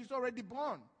exactly what he's already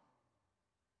borne?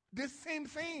 The same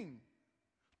thing.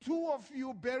 Two of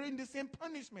you bearing the same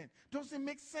punishment. Doesn't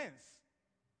make sense.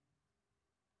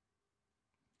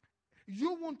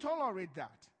 You won't tolerate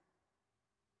that.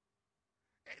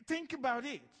 Think about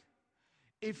it.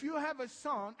 If you have a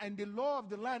son and the law of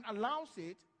the land allows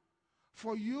it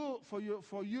for you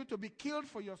to be killed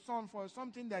for your son for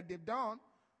something that they've done,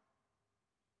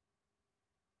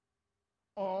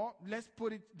 or let's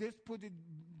put it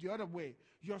the other way.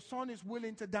 Your son is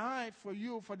willing to die for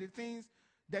you for the things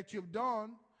that you've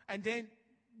done, and then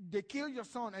they kill your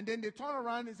son, and then they turn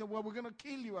around and say, well, we're going to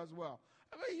kill you as well.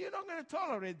 I mean, you're not going to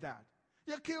tolerate that.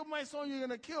 You killed my son, you're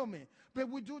going to kill me. But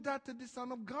we do that to the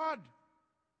Son of God.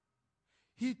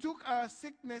 He took our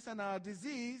sickness and our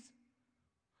disease.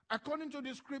 According to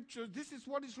the scriptures, this is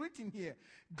what is written here.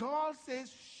 God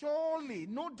says, surely,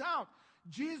 no doubt,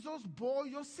 Jesus bore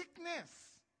your sickness.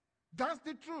 That's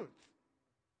the truth.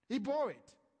 He bore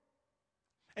it.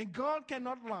 And God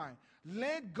cannot lie.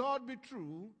 Let God be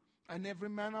true and every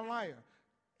man a liar.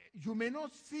 You may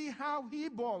not see how he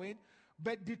bore it,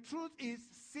 but the truth is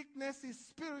sickness is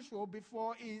spiritual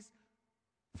before it's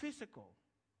physical.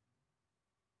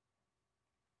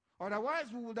 Otherwise,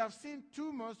 we would have seen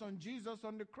tumors on Jesus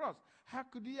on the cross. How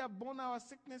could he have borne our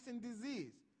sickness and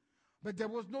disease? But there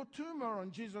was no tumor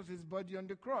on Jesus' body on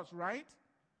the cross, right?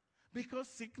 Because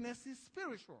sickness is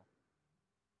spiritual.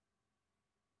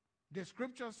 The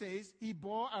scripture says he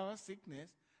bore our sickness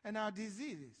and our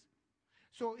diseases.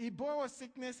 So he bore our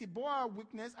sickness, he bore our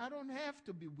weakness. I don't have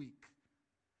to be weak.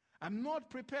 I'm not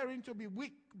preparing to be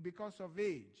weak because of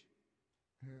age.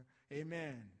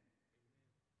 Amen.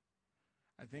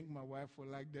 I think my wife will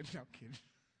like that napkin.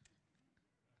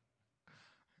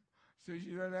 So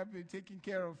she don't have to be taking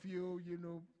care of you,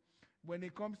 when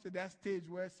it comes to that stage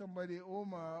where somebody, or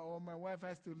my wife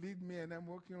has to lead me and I'm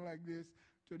walking like this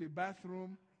to the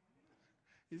bathroom,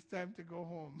 it's time to go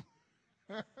home.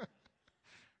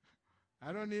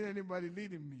 I don't need anybody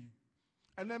leading me.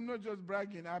 And I'm not just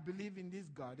bragging. I believe in this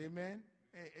God. Amen?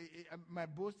 My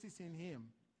boast is in him.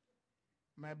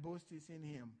 My boast is in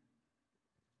him.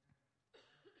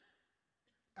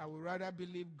 I would rather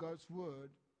believe God's word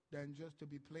than just to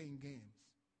be playing games.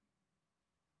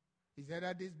 Is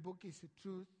either this book is the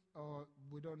truth or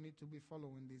we don't need to be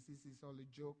following this. This is all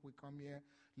a joke. We come here,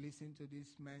 listen to this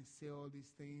man say all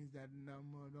these things that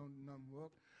don't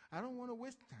work. I don't want to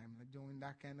waste time doing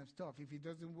that kind of stuff. If it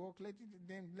doesn't work,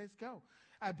 then let's go.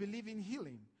 I believe in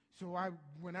healing. So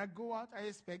when I go out, I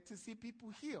expect to see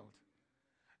people healed.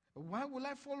 Why will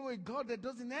I follow a God that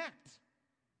doesn't act?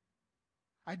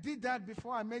 I did that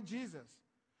before I met Jesus,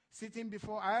 sitting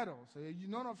before idols. So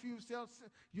none of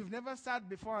you've never sat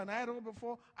before an idol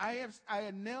before. I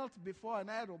knelt before an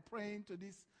idol praying to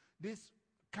this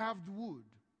carved wood.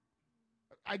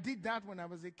 I did that when I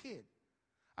was a kid.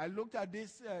 I looked at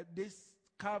this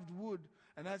carved wood,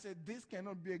 and I said, this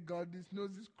cannot be a god. This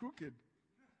nose is crooked.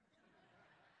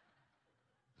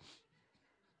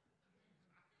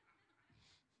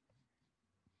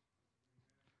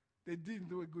 They didn't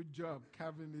do a good job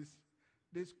carving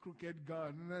this crooked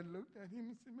god. And I looked at him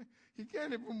and said, man, he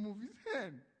can't even move his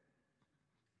hand.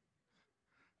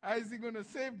 How is he going to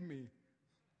save me?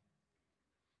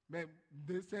 Man,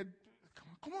 they said,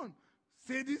 come on,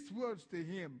 say these words to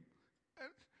him.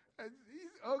 And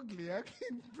he's ugly. I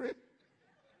can't pray.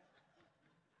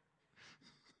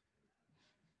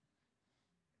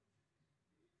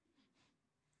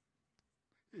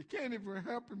 He can't even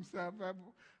help himself.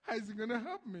 How is he going to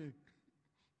help me?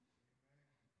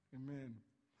 Amen.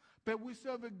 But we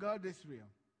serve a God that's real.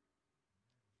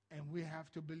 And we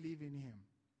have to believe in him.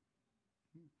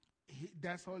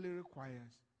 That's all he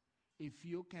requires. If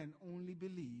you can only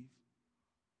believe,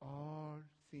 all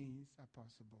things are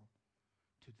possible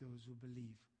to those who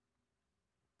believe.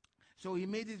 So he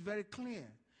made it very clear.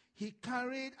 He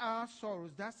carried our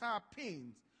sorrows, that's our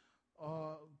pains,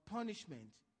 or punishment.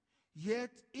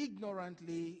 Yet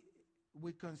ignorantly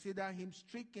we consider him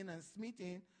stricken and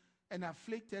smitten and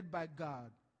afflicted by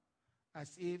God,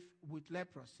 as if with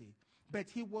leprosy. But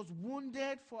he was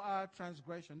wounded for our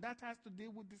transgression. That has to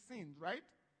do with the sins, right?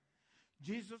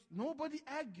 Jesus, nobody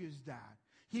argues that.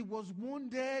 He was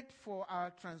wounded for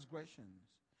our transgressions.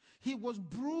 He was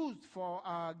bruised for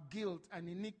our guilt and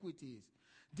iniquities.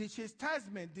 The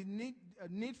chastisement,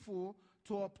 needful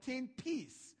to obtain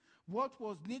peace. What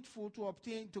was needful to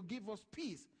obtain, to give us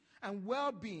peace and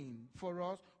well-being for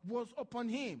us, was upon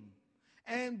him.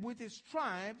 And with his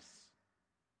stripes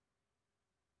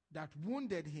that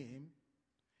wounded him,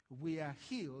 we are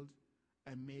healed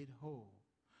and made whole.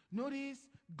 Notice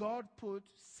God put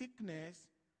sickness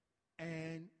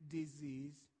and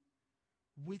disease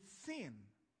with sin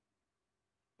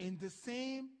in the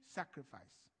same sacrifice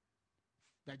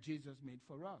that Jesus made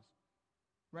for us.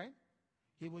 Right?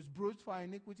 He was bruised for our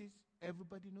iniquities.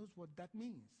 Everybody knows what that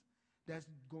means. That's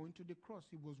going to the cross.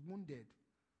 He was wounded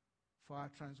for our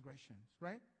transgressions.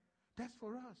 Right? That's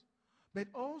for us. But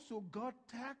also God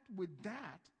tacked with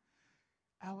that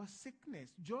our sickness,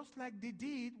 just like they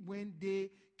did when they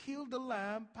killed the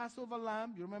lamb, Passover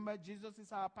lamb. You remember Jesus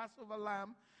is our Passover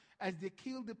lamb. As they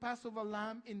killed the Passover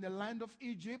lamb in the land of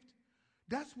Egypt,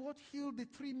 that's what healed the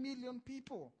 3 million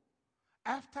people.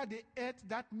 After they ate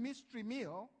that mystery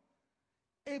meal,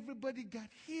 everybody got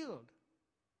healed.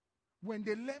 When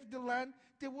they left the land,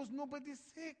 there was nobody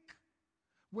sick.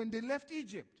 When they left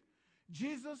Egypt,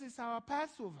 Jesus is our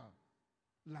Passover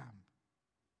lamb.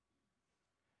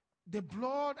 The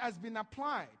blood has been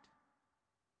applied.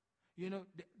 You know,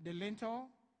 the lintel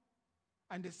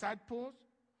and the side post,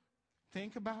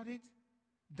 think about it.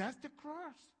 That's the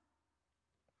cross.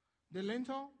 The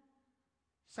lintel,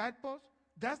 side post,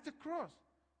 that's the cross.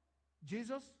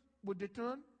 Jesus would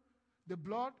return the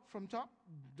blood from top,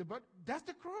 the blood, that's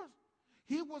the cross.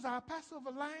 He was our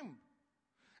Passover lamb.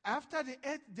 After they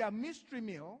ate their mystery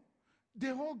meal,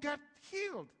 they all got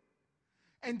healed.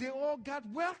 And they all got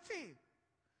wealthy.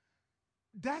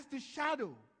 That's the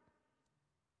shadow.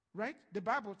 Right? The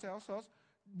Bible tells us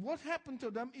what happened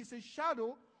to them is a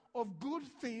shadow of good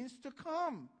things to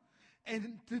come.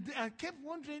 And I kept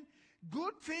wondering,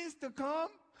 good things to come?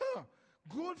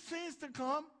 Good things to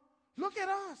come? Look at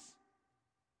us.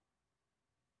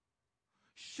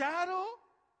 Shadow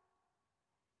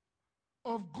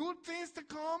of good things to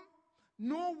come?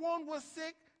 No one was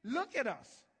sick. Look at us.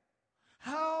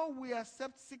 How we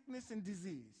accept sickness and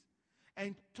disease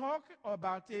and talk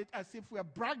about it as if we are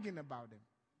bragging about them.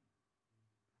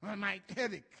 My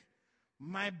headache,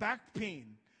 my back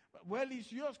pain. Well,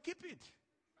 it's yours. Keep it.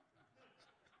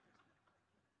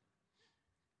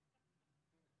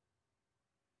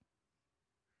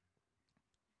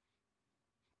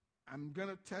 I'm going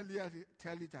to tell it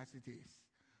as it is.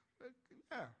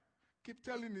 Yeah, keep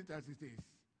telling it as it is.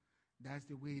 That's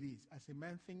the way it is. As a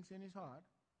man thinks in his heart,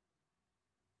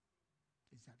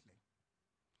 exactly.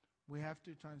 We have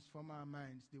to transform our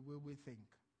minds the way we think.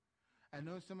 I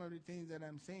know some of the things that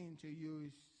I'm saying to you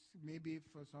is maybe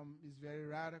for some is very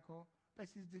radical, but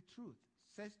it's the truth.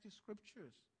 Search the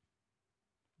scriptures.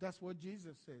 That's what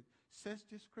Jesus said. Search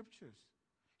the scriptures.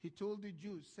 He told the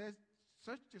Jews,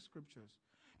 search the scriptures.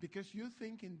 Because you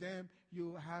think in them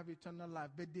you have eternal life,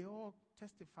 but they all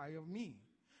testify of me.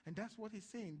 And that's what he's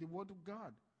saying, the word of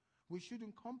God. We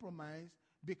shouldn't compromise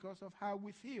because of how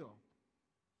we feel.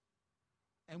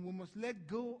 And we must let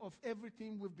go of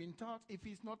everything we've been taught if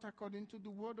it's not according to the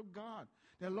word of God.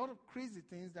 There are a lot of crazy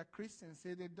things that Christians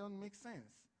say that don't make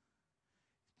sense.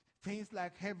 Things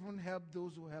like heaven help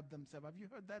those who help themselves. Have you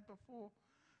heard that before?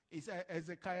 It's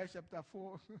Ezekiel chapter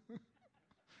 4,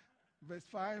 verse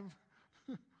 5.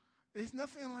 It's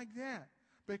nothing like that.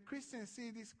 But Christians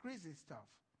see this crazy stuff.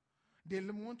 They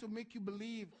want to make you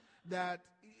believe that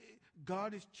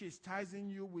God is chastising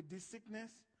you with this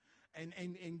sickness,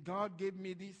 and God gave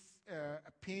me this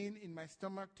pain in my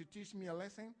stomach to teach me a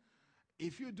lesson.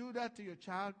 If you do that to your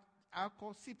child, I'll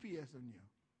call CPS on you.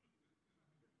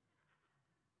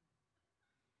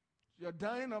 You're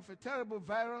dying of a terrible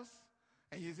virus,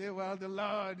 and you say, well, the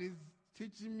Lord is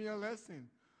teaching me a lesson.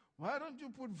 Why don't you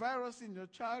put virus in your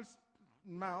child's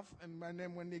mouth, and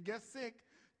then when they get sick,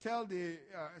 tell the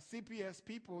CPS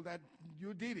people that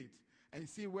you did it, and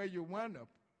see where you wound up?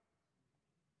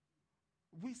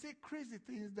 We say crazy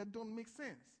things that don't make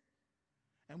sense,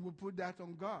 and we put that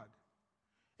on God.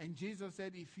 And Jesus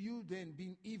said, if you then,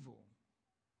 being evil,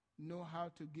 know how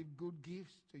to give good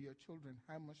gifts to your children,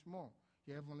 how much more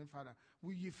your Heavenly Father?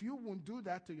 Well, if you won't do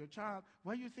that to your child,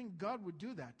 why do you think God would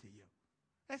do that to you?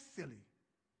 That's silly.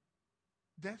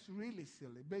 That's really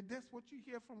silly. But that's what you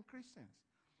hear from Christians.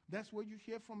 That's what you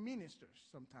hear from ministers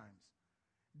sometimes.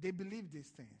 They believe these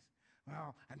things.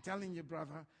 Well, I'm telling you,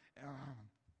 brother,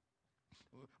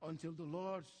 until the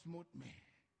Lord smote me.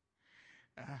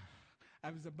 I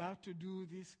was about to do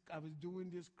this. I was doing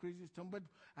this crazy stuff. But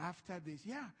after this,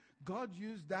 yeah, God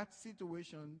used that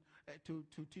situation to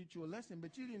teach you a lesson.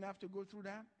 But you didn't have to go through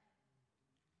that.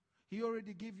 He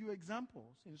already gave you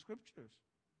examples in scriptures.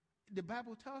 The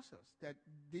Bible tells us that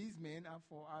these men are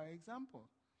for our example.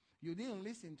 You didn't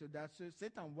listen to that, so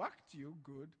Satan whacked you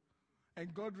good,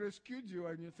 and God rescued you,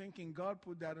 and you're thinking God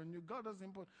put that on you. God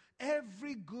doesn't put.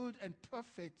 Every good and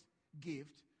perfect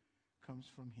gift comes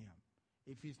from Him.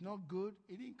 If it's not good,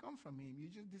 it didn't come from Him.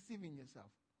 You're just deceiving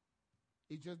yourself.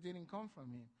 It just didn't come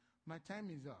from Him. My time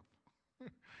is up,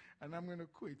 and I'm going to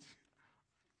quit.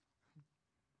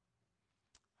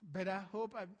 But I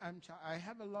hope I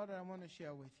have a lot that I want to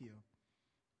share with you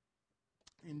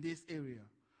in this area.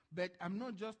 But I'm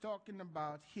not just talking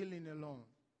about healing alone.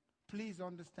 Please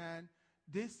understand,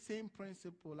 this same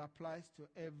principle applies to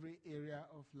every area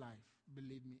of life.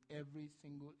 Believe me, every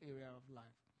single area of life.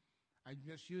 I'm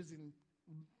just using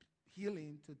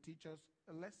healing to teach us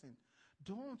a lesson.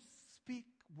 Don't speak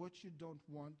what you don't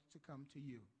want to come to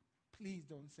you. Please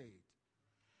don't say it.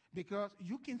 Because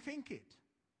you can think it,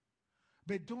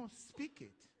 but don't speak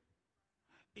it.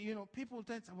 You know, people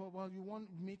tend to say, well, you want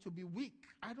me to be weak.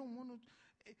 I don't want to.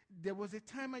 There was a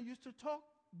time I used to talk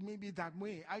maybe that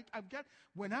way.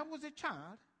 When I was a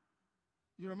child,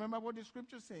 you remember what the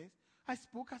scripture says? I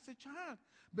spoke as a child.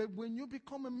 But when you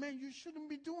become a man, you shouldn't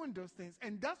be doing those things.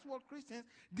 And that's what Christians,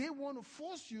 they want to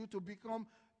force you to become.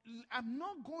 I'm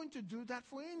not going to do that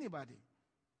for anybody.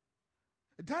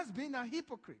 That's being a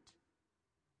hypocrite.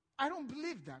 I don't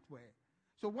believe that way.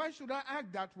 So why should I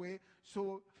act that way?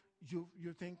 So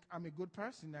you think I'm a good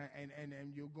person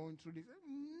and you're going through this?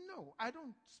 No, I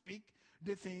don't speak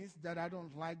the things that I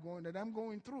don't like that I'm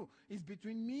going through. It's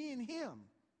between me and Him.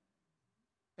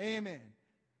 Amen.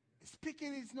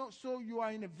 Speaking is not so you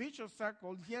are in a vicious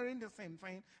circle, hearing the same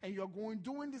thing, and you're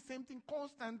doing the same thing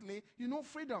constantly. You know,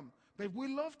 freedom. But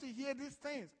we love to hear these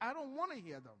things. I don't want to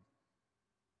hear them.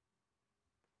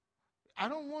 I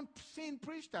don't want sin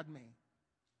preached at me.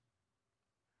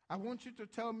 I want you to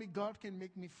tell me God can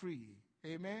make me free.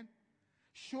 Amen.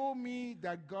 Show me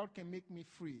that God can make me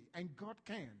free. And God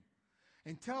can.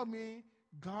 And tell me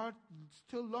God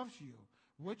still loves you.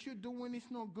 What you're doing is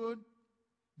not good,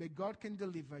 but God can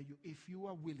deliver you if you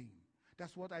are willing.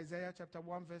 That's what Isaiah chapter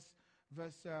 1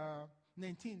 verse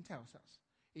 19 tells us.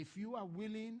 If you are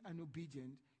willing and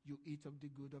obedient, you eat of the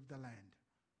good of the land.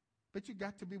 But you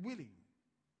got to be willing.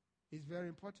 It's very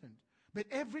important. But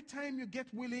every time you get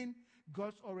willing,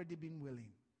 God's already been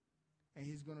willing. And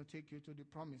He's going to take you to the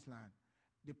promised land.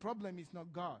 The problem is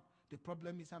not God. The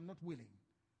problem is I'm not willing.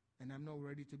 And I'm not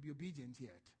ready to be obedient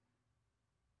yet.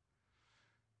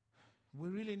 We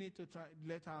really need to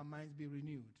let our minds be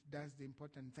renewed. That's the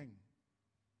important thing.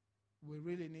 We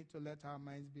really need to let our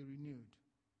minds be renewed.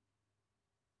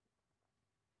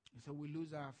 So we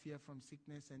lose our fear from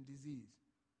sickness and disease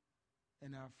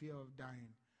and our fear of dying.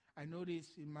 I notice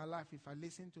in my life, if I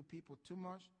listen to people too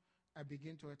much, I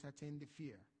begin to entertain the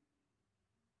fear.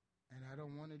 And I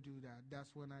don't want to do that. That's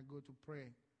when I go to pray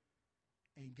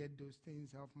and get those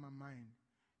things off my mind,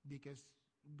 because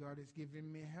God is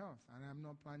giving me health and I'm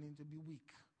not planning to be weak.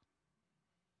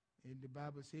 And the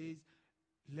Bible says,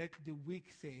 let the weak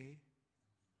say,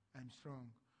 I'm strong.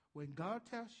 When God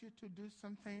tells you to do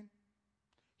something,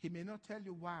 He may not tell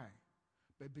you why,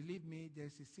 but believe me,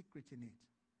 there's a secret in it.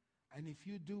 And if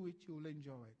you do it, you'll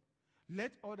enjoy it.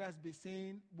 Let others be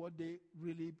saying what they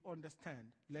really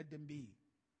understand. Let them be.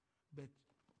 But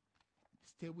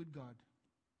stay with God,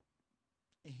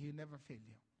 and He'll never fail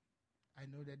you. I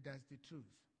know that that's the truth.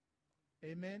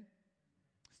 Amen?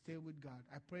 Stay with God.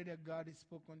 I pray that God has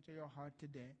spoken to your heart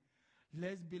today.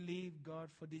 Let's believe God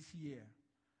for this year.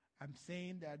 I'm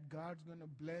saying that God's going to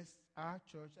bless our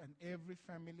church and every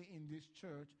family in this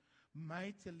church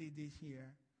mightily this year.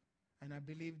 And I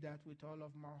believe that with all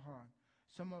of my heart.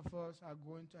 Some of us are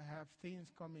going to have things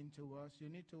coming to us. You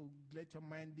need to let your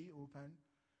mind be open,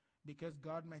 because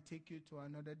God might take you to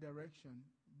another direction.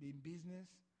 Be in business.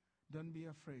 Don't be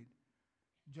afraid.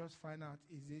 Just find out,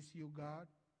 is this you, God?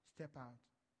 Step out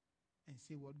and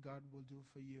see what God will do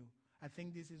for you. I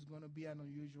think this is going to be an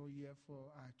unusual year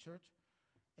for our church.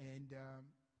 And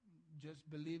just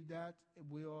believe that.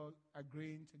 We all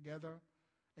agreeing together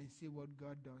and see what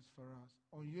God does for us.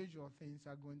 Unusual things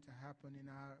are going to happen in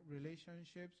our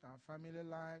relationships, our family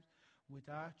lives, with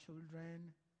our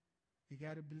children. You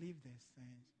got to believe these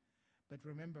things. But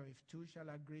remember, if two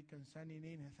shall agree concerning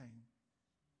anything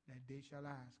that they shall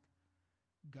ask,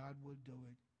 God will do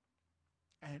it.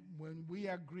 And when we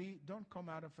agree, don't come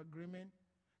out of agreement.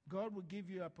 God will give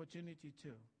you opportunity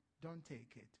too. Don't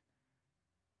take it.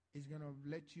 He's going to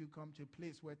let you come to a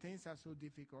place where things are so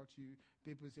difficult.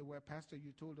 People say, well, Pastor,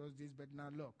 you told us this, but now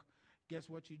look. Guess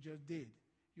what you just did?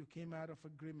 You came out of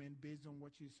agreement based on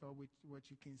what you saw, with what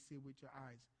you can see with your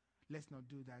eyes. Let's not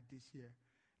do that this year.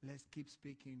 Let's keep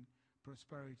speaking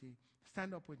prosperity.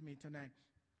 Stand up with me tonight.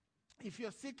 If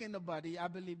you're sick in the body, I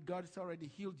believe God has already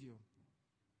healed you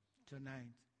tonight.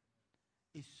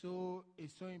 It's so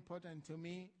important to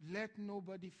me. Let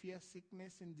nobody fear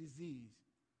sickness and disease.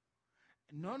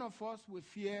 None of us will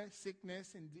fear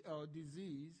sickness or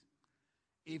disease.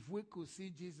 If we could see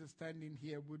Jesus standing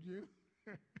here, would you?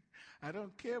 I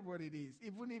don't care what it is.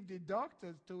 Even if the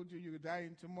doctors told you you're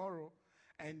dying tomorrow,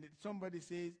 and somebody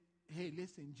says, hey,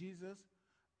 listen, Jesus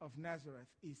of Nazareth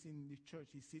is in the church.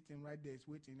 He's sitting right there, he's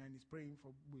waiting, and he's praying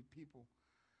with people.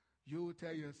 You will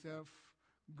tell yourself,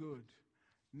 good.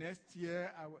 Next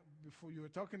year, before you were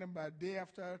talking about day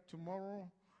after tomorrow,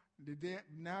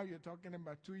 now you're talking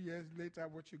about 2 years later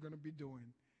what you're going to be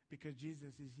doing, because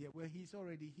Jesus is here. Well, he's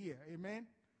already here. Amen?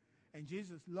 And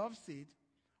Jesus loves it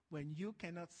when you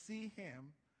cannot see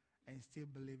him and still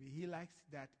believe it. He likes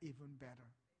that even better.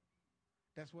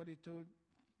 That's what he told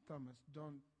Thomas.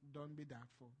 Don't be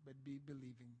doubtful, but be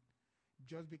believing.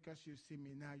 Just because you see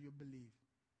me now, you believe.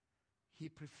 He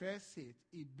prefers it.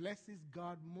 It blesses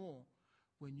God more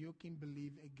when you can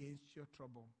believe against your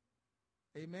trouble.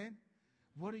 Amen?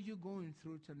 What are you going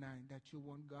through tonight that you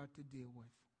want God to deal with?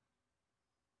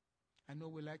 I know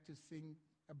we like to sing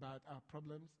about our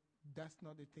problems. That's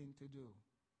not the thing to do.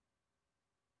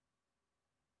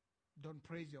 Don't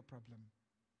praise your problem.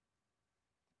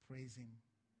 Praise him.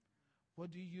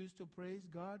 What do you use to praise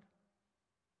God?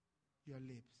 Your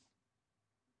lips.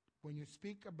 When you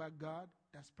speak about God,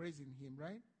 that's praising him,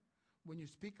 right? When you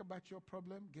speak about your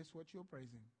problem, guess what you're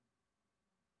praising?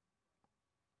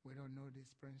 We don't know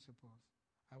these principles.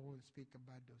 I won't speak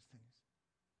about those things.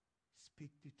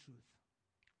 Speak the truth.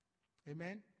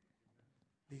 Amen?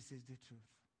 This is the truth.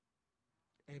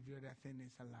 Every other thing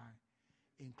is a lie,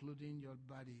 including your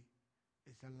body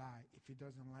is a lie if it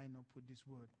doesn't line up with this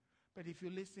word. But if you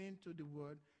listen to the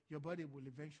word, your body will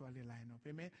eventually line up.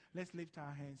 Amen? Let's lift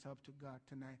our hands up to God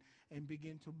tonight and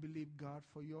begin to believe God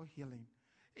for your healing.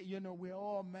 You know, we're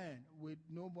all men.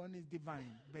 No one is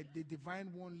divine, but the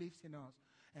divine one lives in us.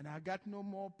 And I got no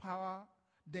more power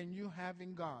than you have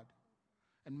in God.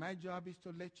 And my job is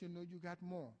to let you know you got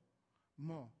more.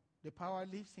 More. The power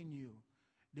lives in you.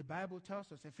 The Bible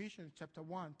tells us, Ephesians chapter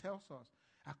 1 tells us,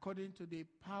 according to the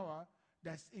power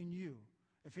that's in you.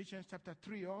 Ephesians chapter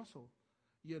 3 also,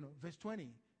 verse 20,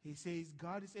 he says,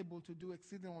 God is able to do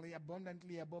exceedingly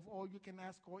abundantly above all you can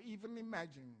ask or even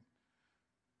imagine,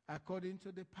 according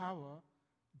to the power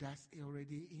that's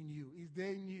already in you. Is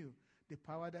there in you the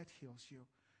power that heals you?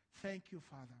 Thank you,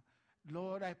 Father.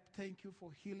 Lord, I thank you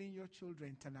for healing your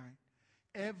children tonight.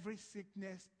 Every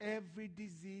sickness, every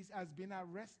disease has been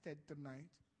arrested tonight.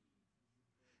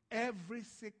 Every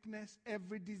sickness,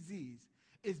 every disease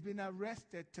is been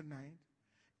arrested tonight.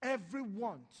 Every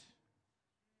want,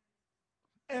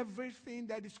 everything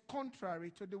that is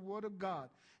contrary to the word of God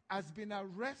has been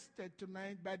arrested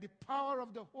tonight by the power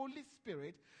of the Holy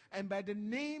Spirit and by the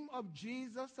name of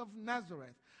Jesus of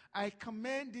Nazareth. I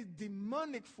command the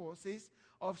demonic forces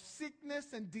of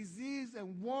sickness and disease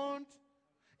and want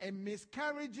and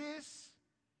miscarriages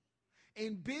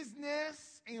in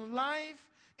business, in life,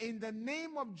 in the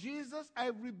name of Jesus, I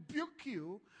rebuke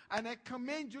you and I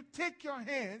command you, take your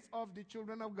hands off the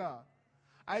children of God.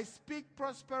 I speak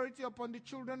prosperity upon the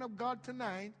children of God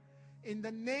tonight In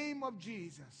the name of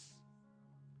Jesus.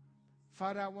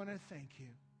 Father, I want to thank you,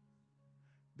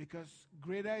 because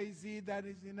greater is he that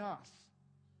is in us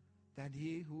than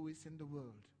he who is in the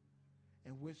world.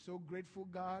 And we're so grateful,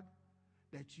 God,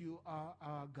 that you are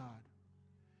our God.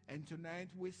 And tonight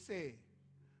we say,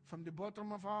 from the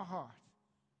bottom of our heart,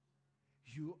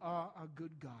 you are a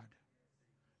good God,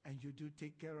 and you do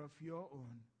take care of your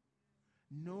own.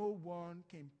 No one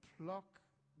can pluck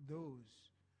those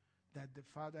that the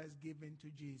Father has given to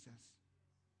Jesus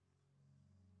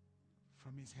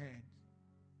from his hand.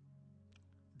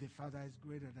 The Father is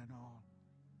greater than all.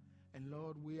 And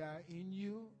Lord, we are in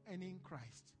you and in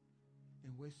Christ.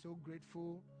 And we're so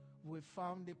grateful we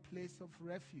found a place of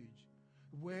refuge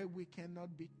where we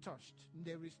cannot be touched.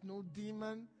 There is no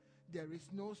demon, there is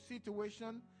no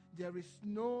situation, there is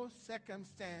no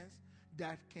circumstance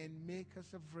that can make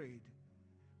us afraid.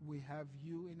 We have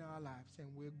you in our lives, and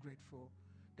we're grateful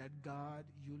that, God,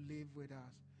 you live with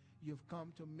us. You've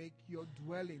come to make your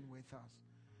dwelling with us.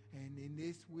 And in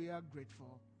this we are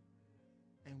grateful.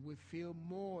 And we feel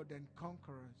more than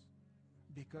conquerors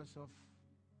because of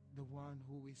the one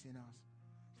who is in us.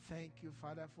 Thank you,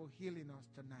 Father, for healing us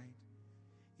tonight.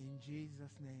 In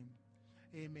Jesus' name,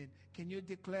 amen. Can you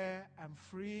declare, I'm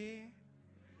free,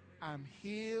 I'm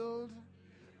healed,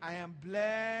 I am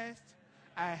blessed,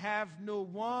 I have no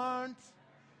want?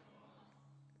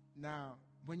 Now,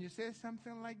 when you say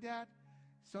something like that,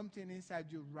 something inside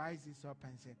you rises up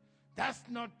and says, that's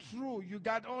not true. You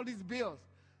got all these bills.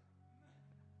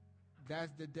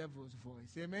 That's the devil's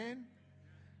voice. Amen?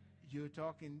 You're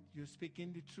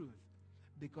speaking the truth.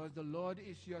 Because the Lord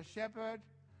is your shepherd,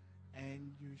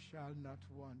 and you shall not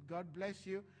want. God bless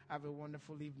you. Have a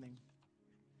wonderful evening.